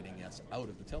regulating us out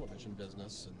of the television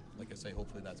business, and like I say,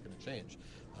 hopefully that's going to change.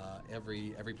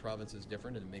 Every province is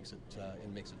different, and it makes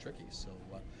it tricky. So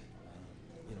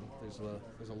there's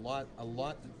a lot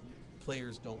that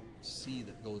players don't see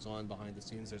that goes on behind the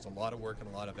scenes. There's a lot of work and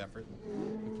a lot of effort,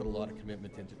 and we put a lot of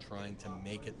commitment into trying to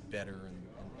make it better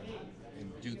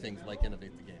and do things like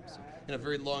innovate the game. So, in a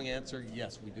very long answer,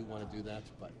 yes, we do want to do that,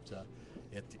 but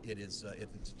it's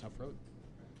a tough road.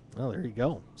 Well, there you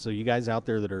go. So you guys out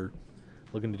there that are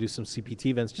looking to do some CPT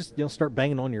events, just start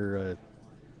banging on your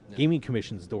gaming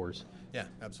commission's doors. Yeah,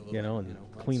 absolutely. And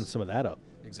clean some of that up.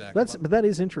 Exactly. But that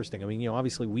is interesting. I mean,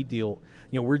 obviously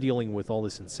we're dealing with all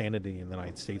this insanity in the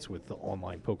United States with the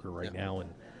online poker right now, and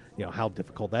how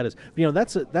difficult that is. But,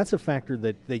 that's a factor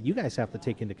that you guys have to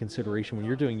take into consideration when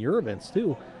you're doing your events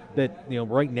too. That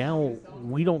right now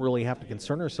we don't really have to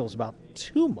concern ourselves about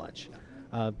too much,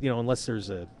 unless there's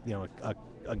a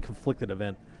conflicted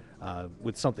event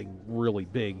with something really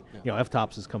big.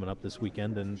 FTOPS is coming up this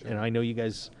weekend, and I know you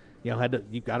guys.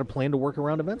 You've got a plan to work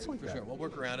around events like that. For sure, we'll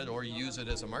work around it or use it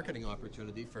as a marketing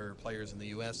opportunity for players in the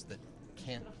U.S. that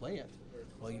can't play it.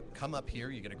 Well, you come up here,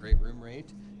 you get a great room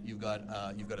rate. You've got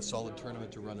a solid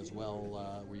tournament to run as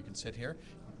well, where you can sit here,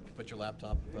 put your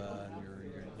laptop,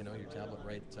 your tablet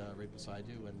right beside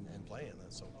you, and play. And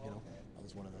so that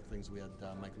was one of the things we had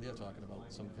Mike Leo talking about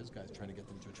with some of his guys, trying to get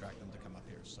them to attract them to come up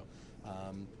here. So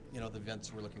the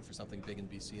events, we're looking for something big in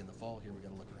BC in the fall. Here we got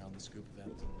to look around the Scoop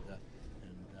event, and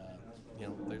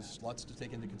there's lots to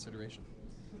take into consideration.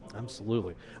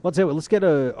 Absolutely. Well, I'll tell you what, let's get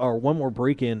our one more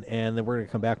break in, and then we're going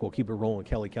to come back. We'll keep it rolling with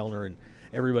Kelly Kellner and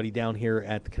everybody down here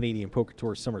at the Canadian Poker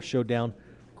Tour Summer Showdown.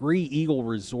 Grey Eagle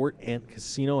Resort and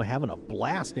Casino, having a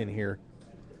blast in here.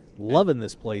 Loving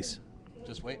this place.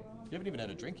 Just wait. You haven't even had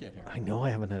a drink yet here. I know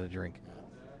I haven't had a drink.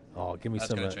 Oh, give me That's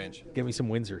some. Gonna change. Give me some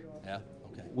Windsor. Yeah.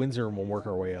 Okay. Windsor, and we'll work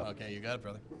our way up. Okay, you got it,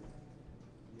 brother.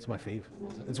 It's my favorite.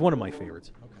 It's one of my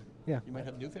favorites. Okay. Yeah. You might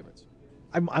have new favorites.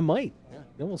 I might. Yeah.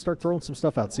 Then we'll start throwing some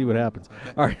stuff out, see what happens.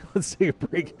 All right, let's take a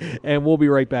break, and we'll be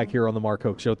right back here on the Mark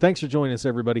Hoke Show. Thanks for joining us,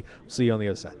 everybody. We'll see you on the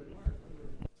other side.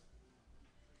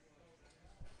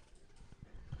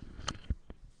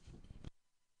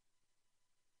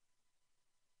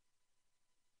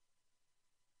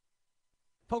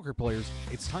 Poker players,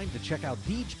 it's time to check out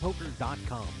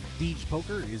DeegePoker.com. Deej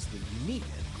Poker is the unique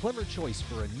and clever choice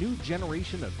for a new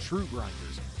generation of true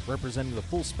grinders. Representing the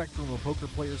full spectrum of poker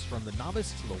players from the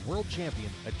novice to the world champion,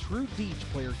 a true Deej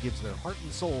player gives their heart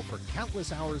and soul for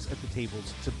countless hours at the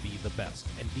tables to be the best.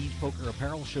 And Deej Poker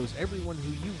apparel shows everyone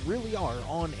who you really are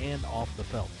on and off the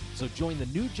felt. So join the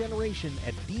new generation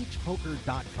at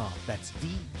DeegePoker.com. That's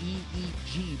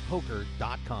D-E-E-G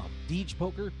Poker.com. Deej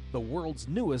Poker, the world's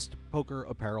newest poker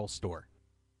apparel store.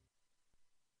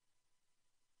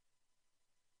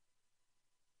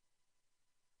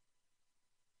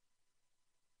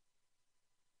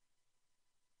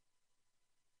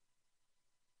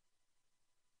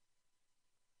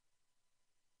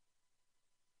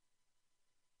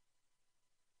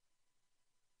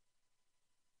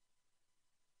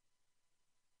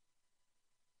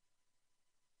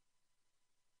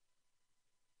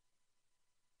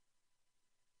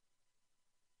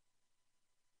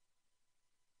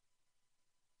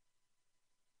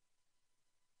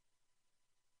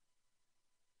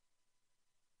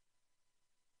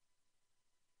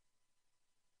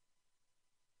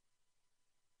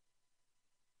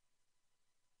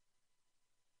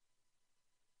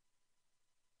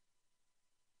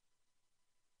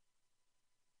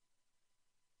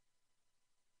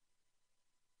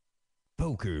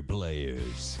 Poker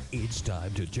players, it's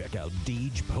time to check out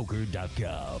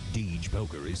DeegePoker.com. Deej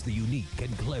Poker is the unique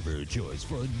and clever choice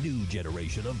for a new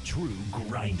generation of true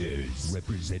grinders.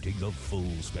 Representing the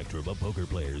full spectrum of poker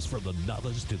players from the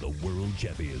novice to the world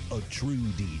champion. A true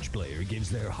Deej player gives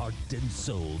their heart and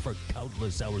soul for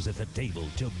countless hours at the table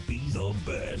to be the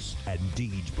best. And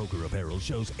Deej Poker apparel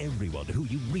shows everyone who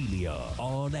you really are,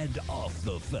 on and off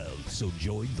the felt. So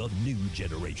join the new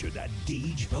generation at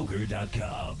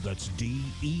DeegePoker.com. That's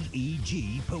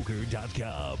D-E-E-G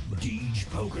Poker.com. Deej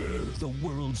Poker, the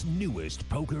world's newest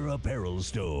poker apparel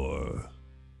store.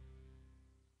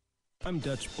 I'm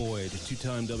Dutch Boyd,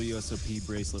 two-time WSOP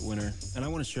bracelet winner, and I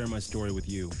want to share my story with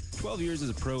you. 12 years as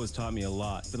a pro has taught me a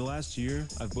lot. For the last year,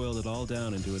 I've boiled it all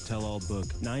down into a tell-all book,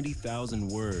 90,000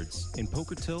 words. In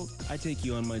Poker Tilt, I take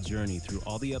you on my journey through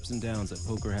all the ups and downs that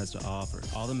poker has to offer,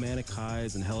 all the manic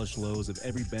highs and hellish lows of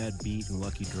every bad beat and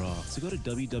lucky draw. So go to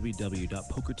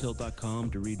www.pokertilt.com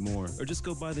to read more, or just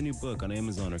go buy the new book on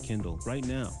Amazon or Kindle right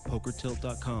now,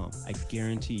 pokertilt.com. I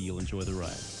guarantee you'll enjoy the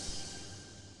ride.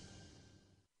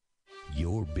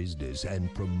 Your business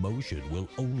and promotion will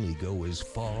only go as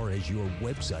far as your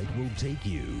website will take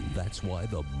you. That's why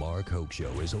the Mark Hoke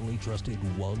Show has only trusted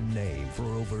one name for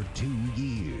over 2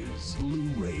 years,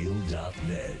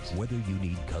 BlueRail.net. Whether you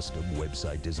need custom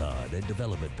website design and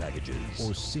development packages,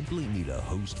 or simply need a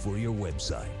host for your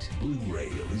website, Blue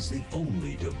Rail is the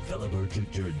only developer to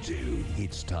turn to.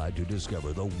 It's time to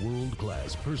discover the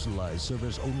world-class personalized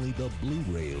service only the Blue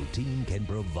Rail team can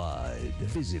provide.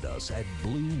 Visit us at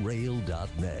BlueRail.net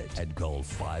and call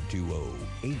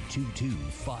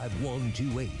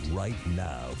 520-822-5128 right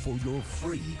now for your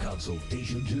free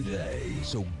consultation today.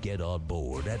 So get on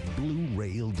board at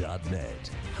BlueRail.net.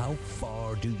 How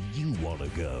far do you want to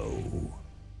go?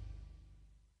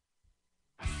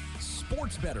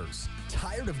 Sports bettors,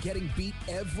 tired of getting beat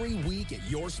every week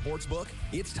at your sportsbook?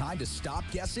 It's time to stop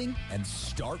guessing and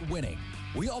start winning.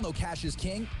 We all know cash is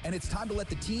king, and it's time to let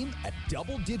the team at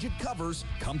Double Digit Covers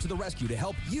come to the rescue to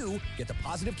help you get the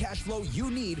positive cash flow you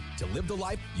need to live the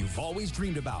life you've always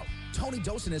dreamed about. Tony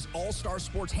Dos and his all-star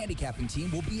sports handicapping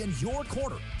team will be in your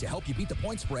corner to help you beat the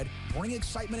point spread, bring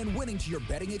excitement and winning to your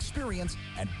betting experience,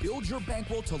 and build your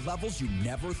bankroll to levels you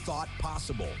never thought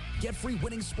possible. Get free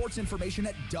winning sports information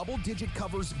at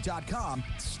DoubleDigitCovers.com.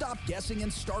 Stop guessing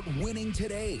and start winning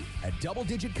today at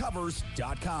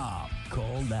DoubleDigitCovers.com.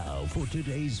 Call now for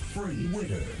today's free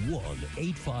winner.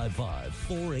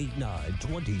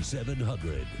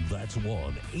 1-855-489-2700. That's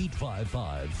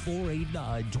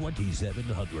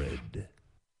 1-855-489-2700.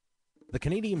 The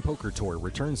Canadian Poker Tour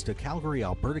returns to Calgary,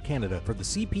 Alberta, Canada for the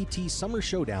CPT Summer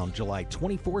Showdown July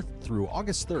 24th through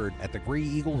August 3rd at the Grey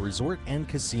Eagle Resort and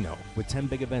Casino. With 10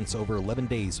 big events over 11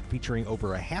 days featuring over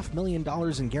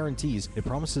 $500,000 in guarantees, it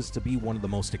promises to be one of the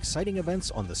most exciting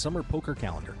events on the summer poker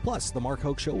calendar. Plus, the Mark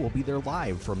Hoke Show will be there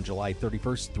live from July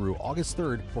 31st through August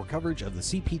 3rd for coverage of the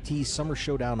CPT Summer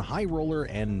Showdown High Roller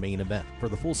and Main Event. For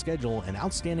the full schedule and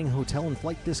outstanding hotel and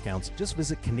flight discounts, just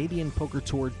visit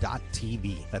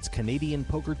CanadianPokerTour.tv. That's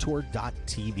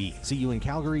CanadianPokerTour.tv. See you in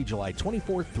Calgary July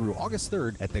 24th through August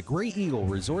 3rd at the Grey Eagle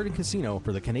Resort and Casino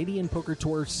for the Canadian Poker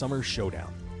Tour Summer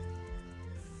Showdown.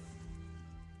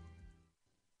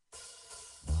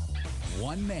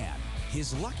 One man,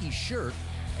 his lucky shirt,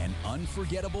 an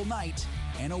unforgettable night,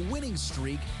 and a winning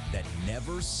streak that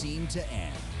never seemed to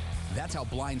end. That's how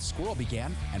Blind Squirrel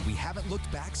began, and we haven't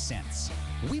looked back since.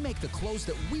 We make the clothes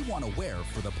that we want to wear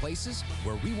for the places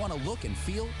where we want to look and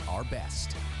feel our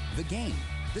best. The game,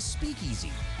 the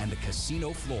speakeasy, and the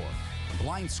casino floor.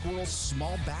 Blind Squirrel's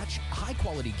small batch,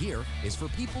 high-quality gear is for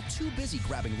people too busy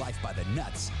grabbing life by the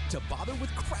nuts to bother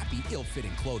with crappy,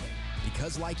 ill-fitting clothing.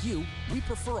 Because like you, we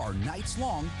prefer our nights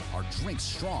long, our drinks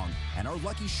strong, and our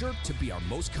lucky shirt to be our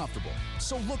most comfortable.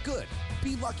 So look good,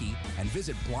 be lucky, and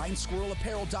visit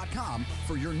BlindSquirrelApparel.com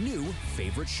for your new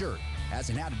favorite shirt. As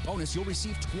an added bonus, you'll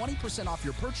receive 20% off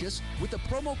your purchase with the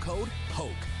promo code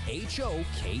HOKE,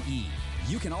 H-O-K-E.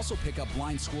 You can also pick up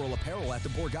Blind Squirrel apparel at the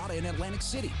Borgata in Atlantic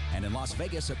City and in Las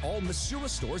Vegas at all Masura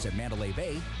stores at Mandalay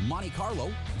Bay, Monte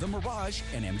Carlo, The Mirage,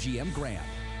 and MGM Grand.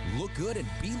 Look good and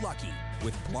be lucky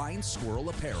with Blind Squirrel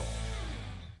Apparel.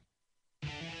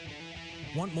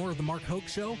 Want more of The Mark Hoke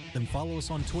Show? Then follow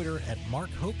us on Twitter at Mark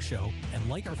Hoke Show and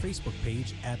like our Facebook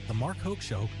page at The Mark Hoke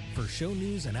Show for show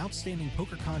news and outstanding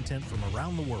poker content from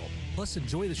around the world. Plus,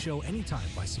 enjoy the show anytime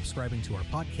by subscribing to our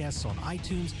podcasts on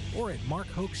iTunes or at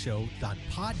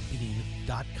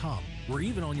markhokeshow.podbean.com. We're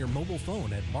even on your mobile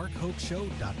phone at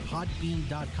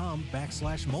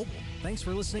markhokeshow.podbean.com/mobile. Thanks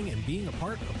for listening and being a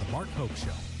part of The Mark Hoke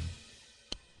Show.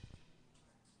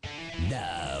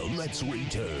 Now, let's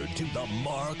return to the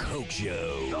Mark Hoke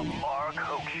Show. The Mark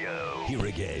Hoke Show. Here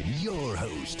again, your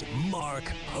host, Mark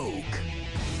Hoke.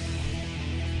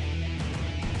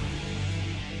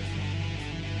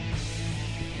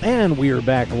 And we are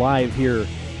back live here.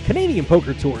 Canadian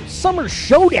Poker Tour Summer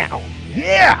Showdown.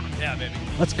 Yeah! Yeah, baby.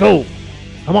 Let's go.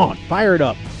 Come on, fire it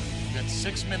up. We've got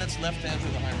 6 minutes left to enter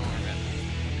the high roller event.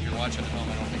 If you're watching at home,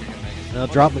 I don't think you're going to make it. Now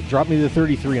drop me the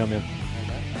 33 I'm in.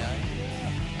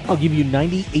 I'll give you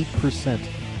 98%.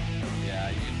 Yeah,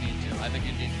 you need to. I think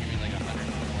you need to give me like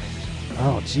 120%.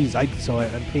 Oh, geez. I'm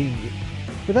paying you.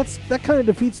 But that kind of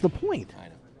defeats the point.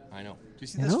 I know. Do you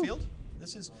see this field?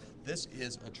 This is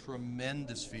a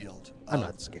tremendous field I'm of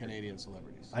not scared. Canadian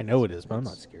celebrities. I know it is, but I'm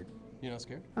not scared. You're not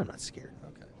scared? I'm not scared.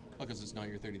 Okay. Well, because it's not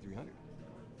your 3,300.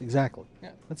 Exactly.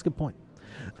 Yeah. That's a good point.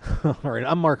 All right,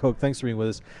 I'm Mark Hoke. Thanks for being with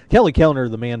us. Kelly Kellner,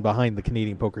 the man behind the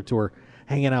Canadian Poker Tour,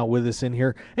 hanging out with us in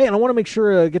here. Hey, and I want to make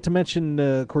sure get to mention,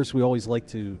 of course, we always like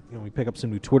to, we pick up some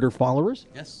new Twitter followers.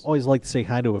 Yes. Always like to say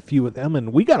hi to a few of them,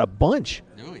 and we got a bunch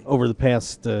over the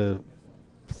past 5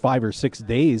 or 6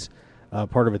 days.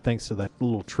 Part of it thanks to that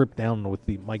little trip down with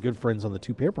my good friends on the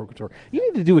two-pair poker tour. You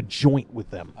need to do a joint with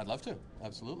them. I'd love to.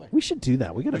 Absolutely. We should do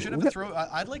that. We should have a throw.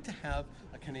 I'd like to have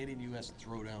a Canadian-U.S.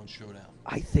 throwdown showdown.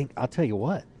 I'll tell you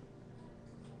what.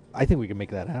 I think we can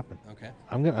make that happen. Okay.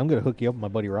 I'm gonna hook you up with my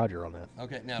buddy Roger on that.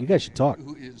 Okay. Now you guys should talk.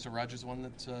 So Roger's the one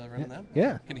that's running that?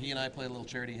 Yeah. Can he and I play a little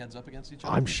charity heads up against each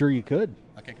other? I'm sure you could.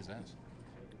 Okay, because that's.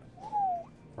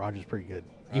 Roger's pretty good.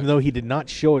 Even though he did not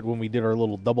show it when we did our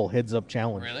little double heads up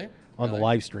challenge. Really? On the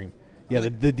live stream. Yeah,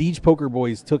 the Deej Poker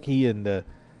Boys took he and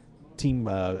team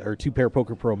or two-pair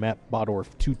poker pro Matt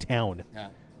Bodorf to town. Yeah.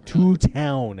 To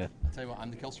town. I'll tell you what, I'm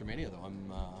the Kelstermania though.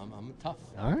 I'm tough.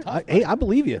 All right. Tough, I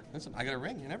believe you. Listen, I got a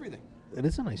ring and everything. It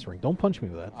is a nice ring. Don't punch me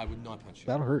with that. I would not punch you.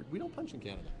 That'll hurt. We don't punch in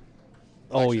Canada.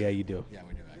 Oh, Actually, yeah, you do. Yeah,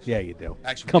 we do, actually. Yeah, you do.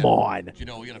 Actually, come on. Do you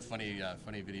know, we got a funny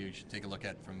video you should take a look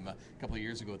at from a couple of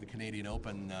years ago at the Canadian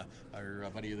Open.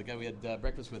 Our buddy, the guy we had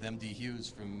breakfast with, MD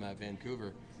Hughes from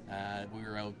Vancouver. We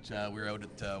were out at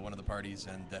one of the parties,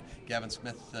 and Gavin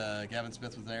Smith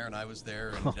was there, and I was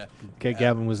there. And, okay,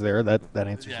 Gavin was there. That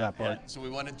answers that part. Yeah. So we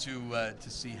wanted to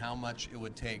see how much it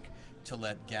would take to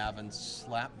let Gavin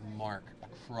slap Mark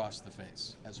across the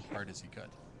face as hard as he could.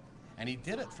 And he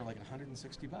did it for like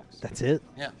 $160. That's it?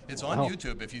 Yeah, it's on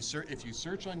YouTube. If you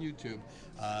search on YouTube,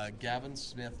 Gavin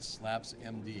Smith slaps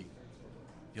MD,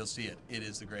 you'll see it. It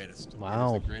is the greatest.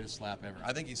 Wow. It is the greatest slap ever.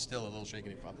 I think he's still a little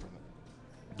shaken from it.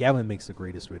 Gavin makes the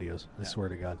greatest videos. I swear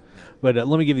to God. But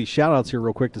let me give these shout-outs here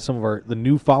real quick to some of the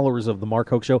new followers of the Mark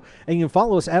Hoke Show. And you can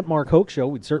follow us at Mark Hoke Show.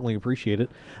 We'd certainly appreciate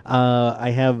it. I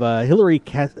have Hillary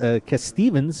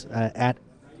Castevens at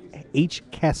H.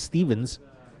 Castevens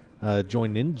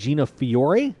joined in. Gina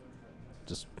Fiore,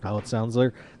 just how it sounds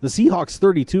there. The Seahawks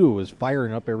 32 was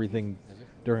firing up everything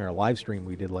during our live stream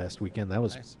we did last weekend. That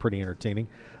was pretty entertaining.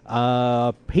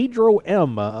 Pedro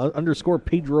M underscore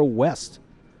Pedro West.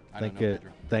 Thank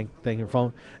you for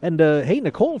following. And hey,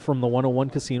 Nicole from the 101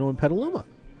 Casino in Petaluma.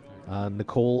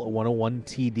 Nicole 101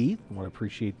 TD. I want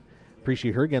to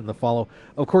appreciate her getting the follow.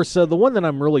 Of course, the one that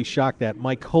I'm really shocked at,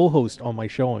 my co-host on my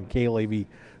show on KLAV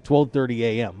 12:30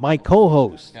 a.m. My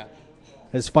co-host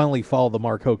has finally followed the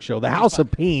Mark Hoke Show. The House of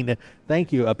Pain.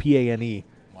 Thank you, P-A-N-E.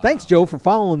 Wow. Thanks, Joe, for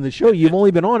following the show. You've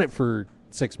only been on it for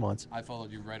 6 months. I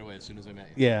followed you right away as soon as I met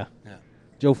you. Yeah.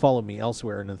 Joe followed me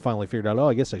elsewhere and then finally figured out,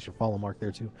 I guess I should follow Mark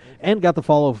there too. And got the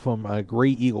follow from Gray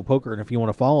Eagle Poker. And if you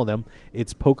want to follow them,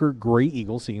 it's Poker Gray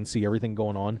Eagle, so you can see everything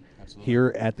going on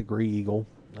here at the Gray Eagle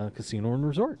Casino and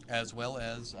Resort. As well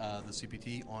as the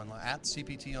CPT online. At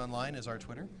CPT Online is our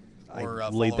Twitter. Or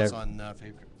follow us on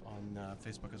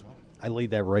Facebook as well. I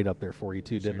laid that right up there for you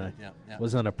too, didn't I? Yeah.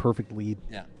 Wasn't that a perfect lead?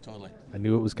 Yeah, totally. I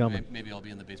knew it was coming. Maybe I'll be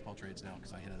in the baseball trades now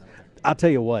because I hit it up there. I'll tell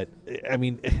you what. I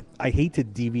mean, I hate to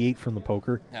deviate from the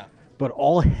poker. Yeah. But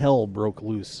all hell broke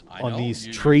loose on these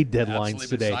trade deadlines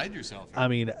today. Beside yourself here. I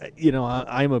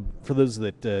mean, for those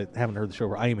that haven't heard the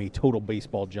show, I am a total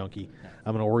baseball junkie. Yeah.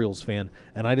 I'm an Orioles fan,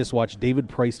 and I just watched David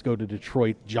Price go to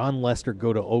Detroit, John Lester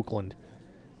go to Oakland,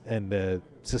 and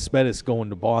Cespedes going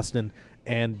to Boston,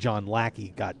 and John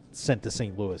Lackey got sent to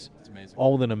St. Louis. That's amazing.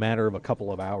 All within a matter of a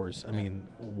couple of hours. I mean,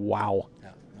 wow. Yeah,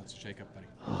 that's a shakeup, buddy.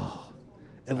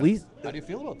 At least. How do you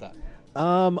feel about that?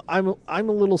 I'm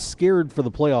a little scared for the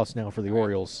playoffs now for the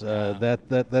Orioles.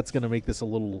 That's going to make this a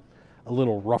little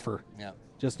rougher. Yeah.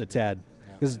 Just a tad.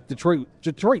 Because Detroit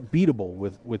beatable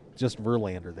with just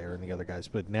Verlander there and the other guys,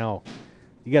 but now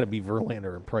you got to beat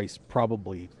Verlander and Price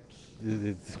probably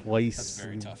twice. That's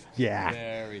very tough. Yeah.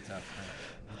 Very tough.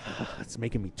 It's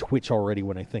making me twitch already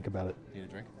when I think about it. Need a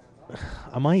drink?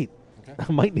 I might. Okay.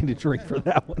 I might need a drink for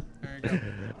that one. There you go.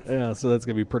 Yeah, so that's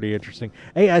going to be pretty interesting.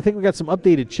 Hey, I think we got some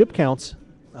updated chip counts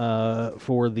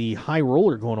for the high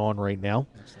roller going on right now.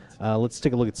 Let's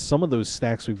take a look at some of those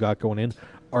stacks we've got going in.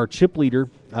 Our chip leader,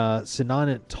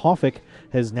 Sinan Tawfik,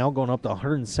 has now gone up to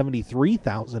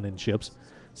 173,000 in chips.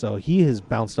 So he has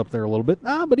bounced up there a little bit.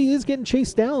 But he is getting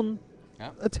chased down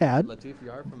a tad. Latif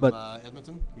Yar from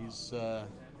Edmonton. He's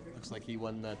looks like he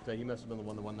won that. He must have been the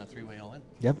one that won that three-way all-in.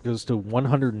 Yep, goes to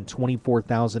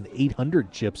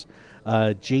 124,800 chips.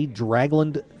 Jay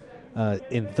Dragland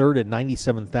in third at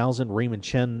 97,000. Raymond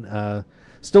Chen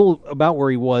still about where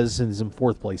he was and is in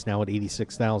fourth place now at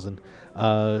 86,000.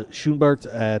 Schoenbart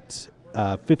at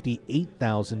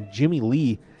 58,000. Jimmy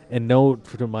Lee, and note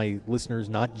to my listeners,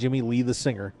 not Jimmy Lee the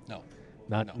singer. No.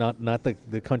 Not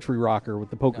the country rocker with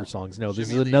the poker songs. No, this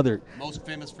Jimmy is Lee, another. Most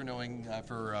famous for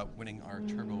winning our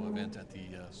Turbo event at the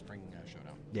Spring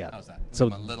Showdown. Yeah. How's that? So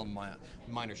a little minor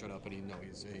showdown, but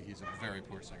he's a very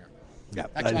poor singer. Yeah.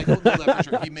 Actually, I don't know that for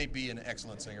sure. He may be an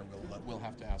excellent singer. We'll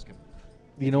have to ask him.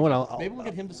 You know what? Maybe we'll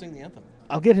get him to sing the anthem.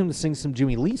 I'll get him to sing some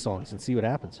Jimmy Lee songs and see what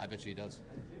happens. I bet you he does.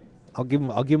 I'll give him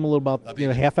a little about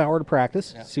half hour to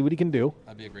practice, see what he can do.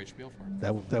 That'd be a great spiel for him.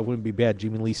 That wouldn't be bad.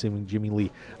 Jimmy Lee singing Jimmy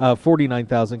Lee.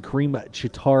 49,000. Kareem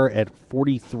Chitar at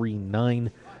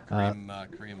 43.9.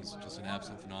 Kareem's just an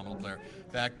absolute phenomenal player.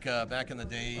 Back in the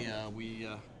day, we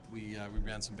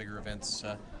ran some bigger events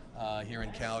here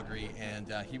in Calgary, and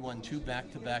he won 2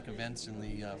 back-to-back events in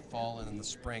the fall and in the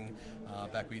spring.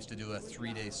 Back we used to do a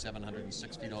 3-day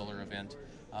 $760 event.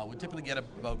 We'd typically get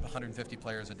about 150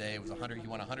 players a day. It was 100. He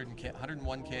won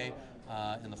 101K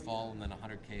in the fall, and then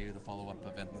 100K the follow-up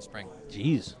event in the spring.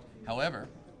 Jeez. However,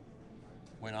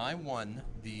 when I won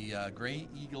the Gray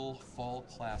Eagle Fall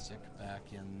Classic back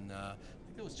in, I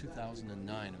think it was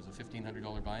 2009. It was a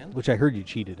 $1,500 buy-in. Which I heard you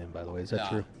cheated in, by the way. Is that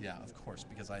true? Yeah, of course,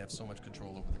 because I have so much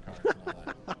control over the cards and all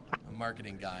that. I'm a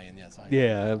marketing guy, and yes, I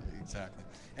yeah, exactly.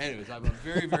 Anyways, I'm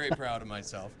very, very proud of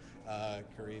myself.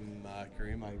 Kareem, I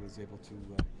was able to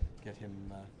get him,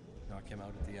 knock him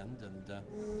out at the end, and that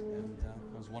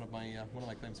was one of my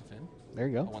claims to fame. There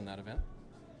you go. I won that event.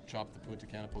 Chopped the Punta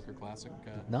Cana Poker Classic.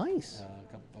 Nice.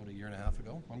 About a year and a half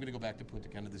ago. I'm going to go back to Punta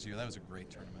Cana this year. That was a great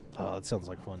tournament. Oh, that sounds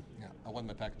like fun. Yeah, I won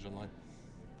my package online.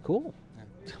 Cool. Yeah.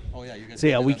 Oh yeah, you guys. So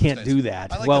yeah, we can't do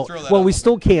that. Like well, to throw that we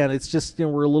still can. It's just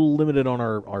we're a little limited on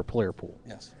our player pool.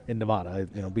 Yes. In Nevada,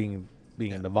 being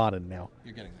in Nevada now.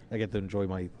 You're getting there. I get to enjoy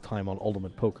my time on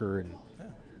Ultimate Poker and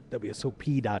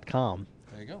WSOP.com.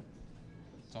 There you go.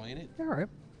 That's all you need. All right.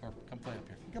 Or come play up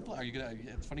here. You can play. Are you gonna?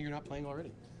 It's funny you're not playing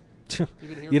already.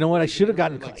 You know what? I should have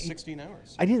gotten. like 16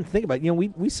 hours. I didn't think about it. You know,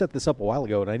 we set this up a while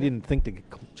ago, and I didn't think to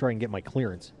try and get my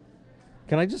clearance.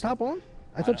 Can I just hop on?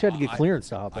 I thought you had to get clearance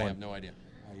to hop on. I have no idea.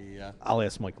 I'll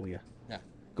ask Mike Leah. Yeah.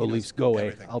 Go Leafs, go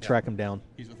away. I'll track him down.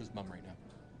 He's with his mom right now.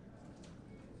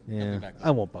 Yeah,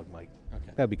 I won't bug Mike.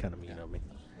 Okay. That'd be kind of mean of me.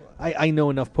 I know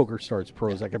enough Poker Stars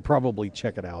pros. I could probably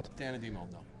check it out. Dan and Demo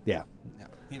know. Yeah. Yeah.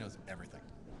 He knows everything.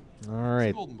 All right.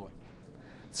 He's a golden boy.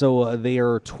 So they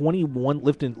are 21.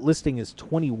 Listing is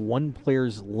 21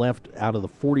 players left out of the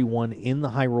 41 in the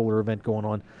high roller event going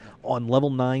on. On level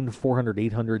 9, 400,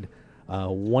 800,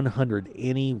 100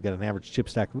 any. We've got an average chip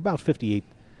stack of about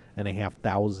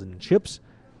 58,500 chips.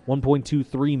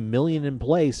 1.23 million in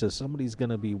play. So somebody's going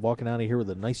to be walking out of here with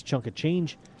a nice chunk of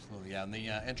change. Absolutely, yeah. And the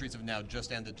entries have now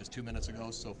just ended just 2 minutes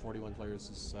ago. So 41 players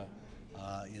is the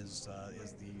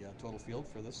total field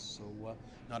for this. So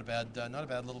not a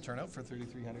bad little turnout for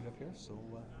 3,300 up here. So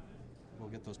we'll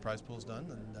get those prize pools done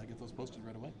and get those posted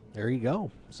right away. There you go.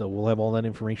 So we'll have all that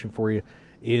information for you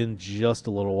in just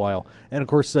a little while. And of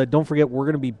course, don't forget we're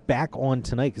going to be back on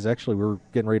tonight because actually we're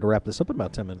getting ready to wrap this up in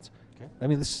about 10 minutes. Okay. I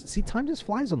mean, time just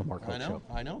flies on the Mark Hoke Show.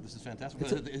 I know. This is fantastic.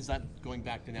 Is that going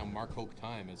back to now Mark Hoke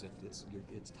time? Is it? It's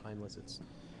timeless.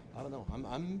 I don't know.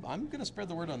 I'm going to spread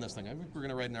the word on this thing. I think we're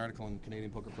going to write an article in Canadian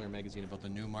Poker Player magazine about the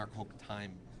new Mark Hoke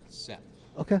time set.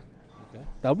 Okay.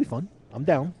 That'll be fun. I'm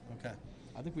down. Okay.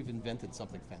 I think we've invented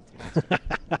something fantastic.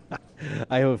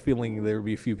 I have a feeling there'll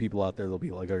be a few people out there that'll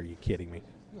be like, "Are you kidding me?"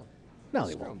 No,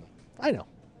 they won't. I know.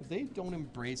 If they don't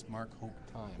embrace Mark Hoke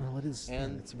time. Well, it is.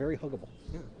 And it's very huggable.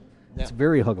 Yeah. It's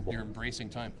very huggable. You're embracing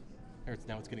time.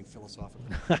 Now it's getting philosophical.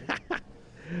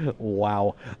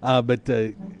 Wow.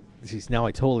 Geez, now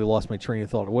I totally lost my train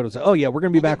of thought. What was it? Oh, yeah, we're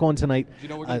going to be back on tonight. You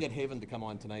know, we're going to get Haven to come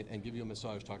on tonight and give you a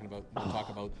massage talk about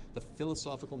the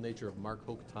philosophical nature of Mark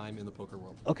Hoke time in the poker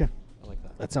world. Okay. I like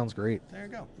that. That sounds great. There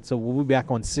you go. So we'll be back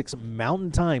on 6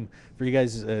 Mountain Time for you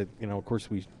guys. Of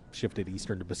course, we shifted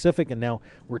Eastern to Pacific, and now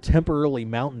we're temporarily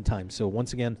Mountain Time. So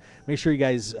once again, make sure you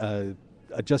guys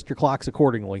adjust your clocks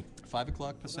accordingly. 5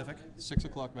 o'clock Pacific, 6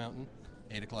 o'clock Mountain,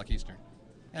 8 o'clock Eastern.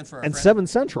 And for our 7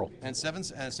 Central. And 7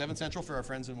 Central for our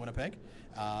friends in Winnipeg.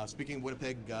 Speaking of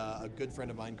Winnipeg, a good friend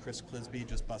of mine, Chris Clisby,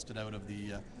 just busted out of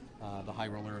the high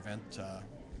roller event.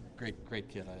 Great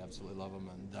kid. I absolutely love him.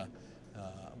 And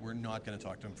we're not going to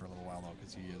talk to him for a little while though,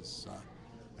 because he is,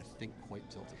 I think, quite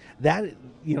tilted.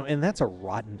 And that's a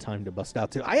rotten time to bust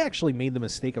out too. I actually made the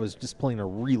mistake. I was just playing a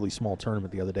really small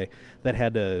tournament the other day that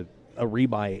had a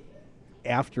rebuy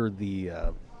after the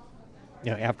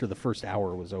after the first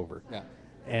hour was over. Yeah.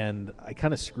 And I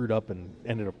kind of screwed up and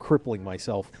ended up crippling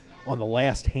myself on the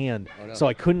last hand, no. so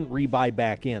I couldn't rebuy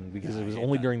back in because it was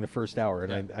only during the first hour,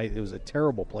 and it was a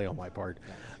terrible play on my part.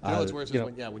 Yeah. You know what's worse is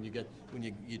when you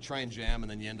try and jam and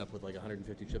then you end up with like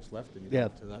 150 chips left. And you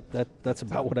get to that. That's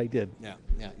about what I did. Yeah.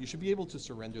 You should be able to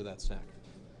surrender that sack.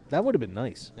 That would have been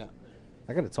nice. Yeah.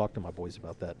 I got to talk to my boys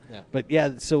about that. Yeah. But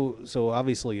so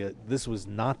obviously this was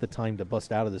not the time to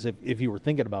bust out of this. If you were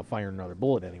thinking about firing another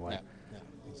bullet anyway. Yeah.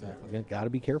 Exactly. Got to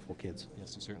be careful, kids.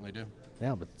 Yes, you certainly do.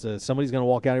 Yeah, but somebody's going to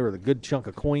walk out here with a good chunk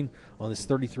of coin on this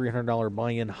 $3,300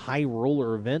 buy-in high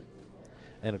roller event.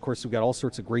 And, of course, we've got all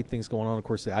sorts of great things going on. Of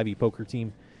course, the Ivy Poker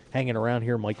team hanging around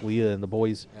here, Mike Leah and the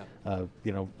boys. Yeah.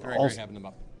 Very great having them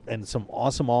up. And some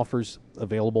awesome offers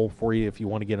available for you if you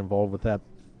want to get involved with that.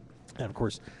 And, of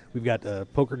course, we've got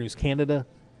Poker News Canada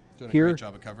doing here. A great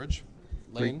job of coverage.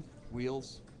 Lane,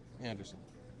 Wheels, Anderson.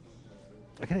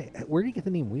 Where did you get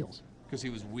the name Wheels? Because he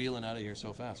was wheeling out of here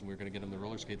so fast, and we were going to get him the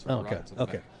roller skates for the rockets.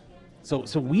 Okay. So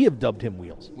we have dubbed him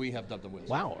Wheels. We have dubbed him Wheels.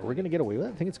 Wow. Are we going to get away with it?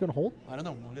 I think it's going to hold? I don't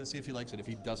know. We're going to see if he likes it. If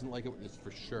he doesn't like it, it's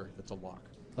for sure. It's a lock.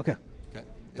 Okay. Okay.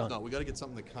 If not, we got to get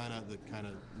something that kind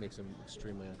of makes him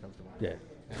extremely uncomfortable. Yeah.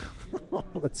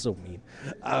 That's so mean.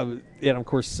 And of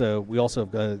course, we also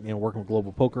have working with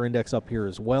Global Poker Index up here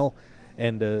as well,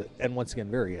 and once again,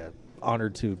 very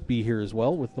honored to be here as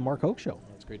well with the Mark Hoke Show.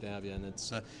 It's great to have you, and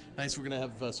it's nice. We're going to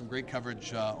have some great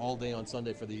coverage all day on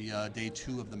Sunday for the day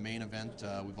 2 of the main event.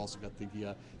 We've also got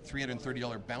the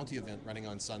 $330 bounty event running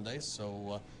on Sunday,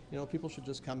 so people should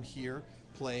just come here,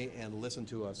 play, and listen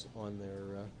to us on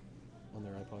their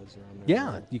iPods or on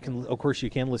their you can. Of course, you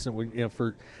can listen.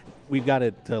 We've got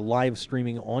it live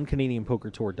streaming on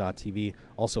CanadianPokerTour.tv.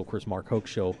 Also, of course,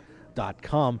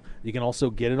 MarkHokeShow.com. You can also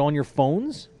get it on your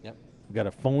phones. Yep. We've got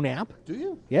a phone app. Do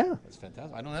you? Yeah. That's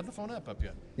fantastic. I don't have the phone app up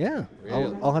yet. Yeah.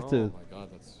 Really? I'll have to. Oh my God,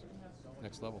 that's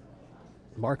next level.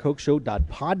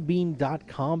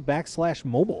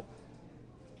 MarkHokeShow.podbean.com/mobile.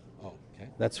 Oh, okay.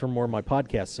 That's from where my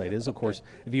podcast site is, of course.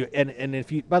 If you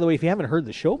by the way, if you haven't heard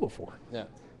the show before, yeah,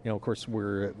 Of course,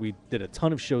 we did a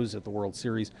ton of shows at the World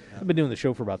Series. I've been doing the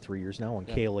show for about 3 years now on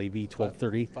KLAV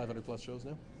 1230. 500 plus shows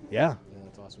now. Yeah. Yeah,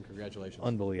 that's awesome. Congratulations.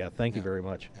 Unbelievable. Thank you very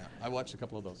much. Yeah, I watched a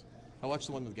couple of those. I watched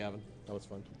the one with Gavin. That was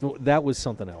fun. That was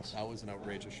something else. That was an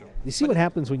outrageous show. You see what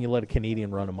happens when you let a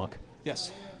Canadian run amok?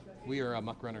 Yes, we are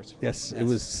muck runners. Yes, it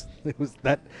was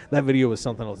that video was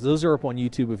something else. Those are up on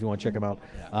YouTube if you want to check them out.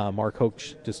 Yeah. Mark Hoke,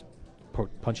 just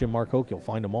punch in Mark Hoke, you'll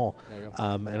find them all. There you go.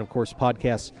 And of course,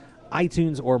 podcasts,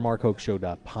 iTunes or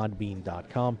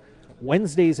markhokeshow.podbean.com.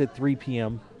 Wednesdays at 3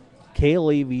 p.m.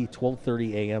 KLAV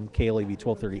 1230 AM,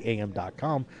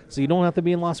 KLAV1230am.com. So you don't have to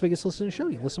be in Las Vegas listening to the show.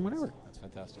 You can listen whenever. That's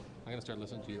fantastic. I'm gonna start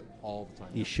listening to you all the time.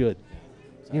 You should.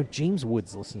 James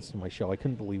Woods listens to my show. I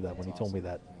couldn't believe that when he told me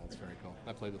that. Yeah, that's very cool.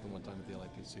 I played with him one time at the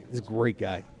LIPC. He's a great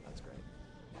guy. That's great.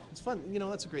 It's fun.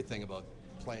 That's a great thing about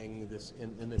playing this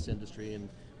in this industry and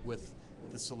with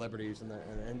the celebrities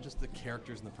and just the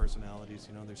characters and the personalities.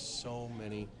 There's so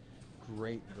many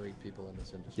great people in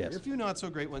this industry. Yes. A few not so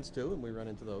great ones too, and we run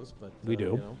into those. But we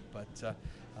do.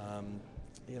 I'm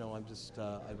just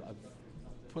I've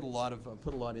put a lot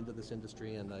into this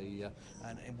industry, and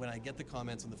and when I get the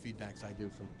comments and the feedbacks I do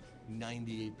from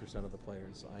 98% of the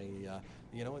players,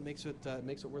 it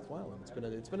makes it worthwhile. And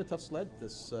it's been a tough sled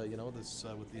this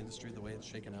with the industry the way it's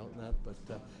shaken out and that, but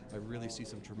I really see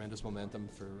some tremendous momentum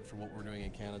for what we're doing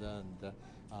in Canada, and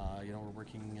we're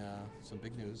working. Some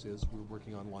big news is we're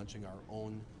working on launching our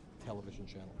own television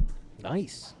channel.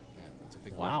 Nice. Yeah, that's a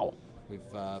big Wow. one. We've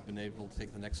been able to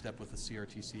take the next step with the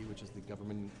CRTC, which is the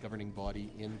governing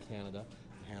body in Canada that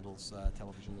handles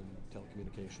television and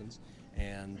telecommunications,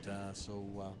 and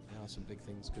some big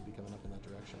things could be coming up in that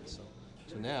direction. So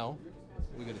now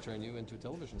we got to turn you into a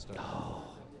television star.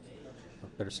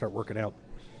 Better start working out.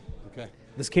 Okay.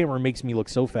 This camera makes me look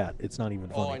so fat. It's not even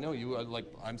funny. Oh, I know you.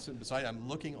 I'm sitting beside. I'm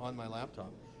looking on my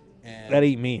laptop. And that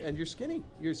ain't me. And you're skinny.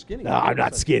 You're skinny. No, I'm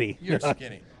not skinny. You're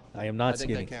skinny. I am not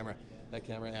skinny. I think that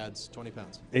camera adds 20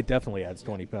 pounds. It definitely adds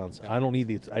 20 pounds. Yeah. I don't need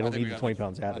the 20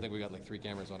 pounds added. I think we got like 3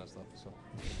 cameras on us though.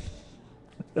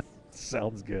 So.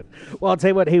 Sounds good. Well, I'll tell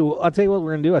you what. Hey, I'll tell you what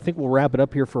we're gonna do. I think we'll wrap it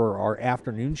up here for our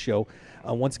afternoon show.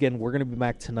 Once again, we're gonna be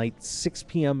back tonight, 6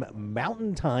 p.m.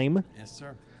 Mountain Time. Yes,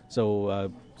 sir.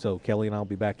 So Kelly and I'll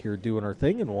be back here doing our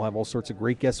thing, and we'll have all sorts of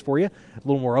great guests for you. A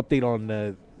little more update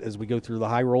on as we go through the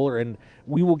high roller, and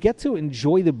we will get to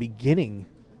enjoy the beginning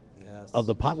of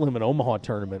the Pot Limit Omaha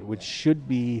tournament, which should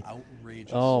be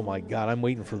outrageous. Oh my God, I'm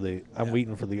waiting for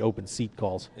the open seat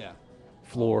calls. Yeah.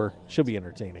 Floor should be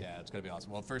entertaining. Yeah, it's gonna be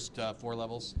awesome. Well, first 4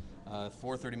 levels,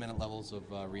 4 30-minute levels of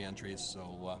re-entries,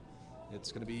 so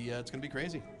it's gonna be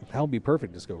crazy. That'll be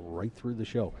perfect. Just go right through the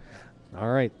show.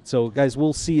 All right, so guys,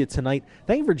 we'll see you tonight.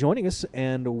 Thank you for joining us,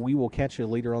 and we will catch you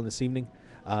later on this evening.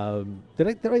 Did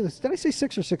I say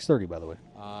 6 or 6:30? By the way,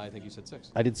 I think you said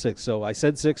 6. I did 6, so I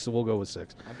said 6, so we'll go with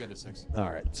 6. I'm good at 6. All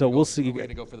right, so we'll see you. Are we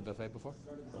gonna go for the buffet before?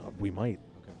 We might.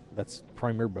 Okay. That's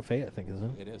Premier Buffet, I think,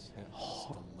 isn't it? It is. Yeah.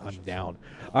 Oh, I'm down.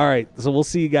 All right, so we'll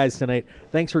see you guys tonight.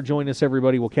 Thanks for joining us,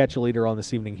 everybody. We'll catch you later on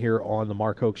this evening here on the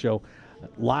Mark Hoke Show,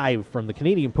 live from the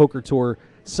Canadian Poker Tour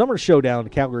Summer Showdown,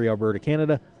 Calgary, Alberta,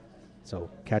 Canada.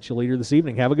 So catch you later this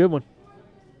evening. Have a good one.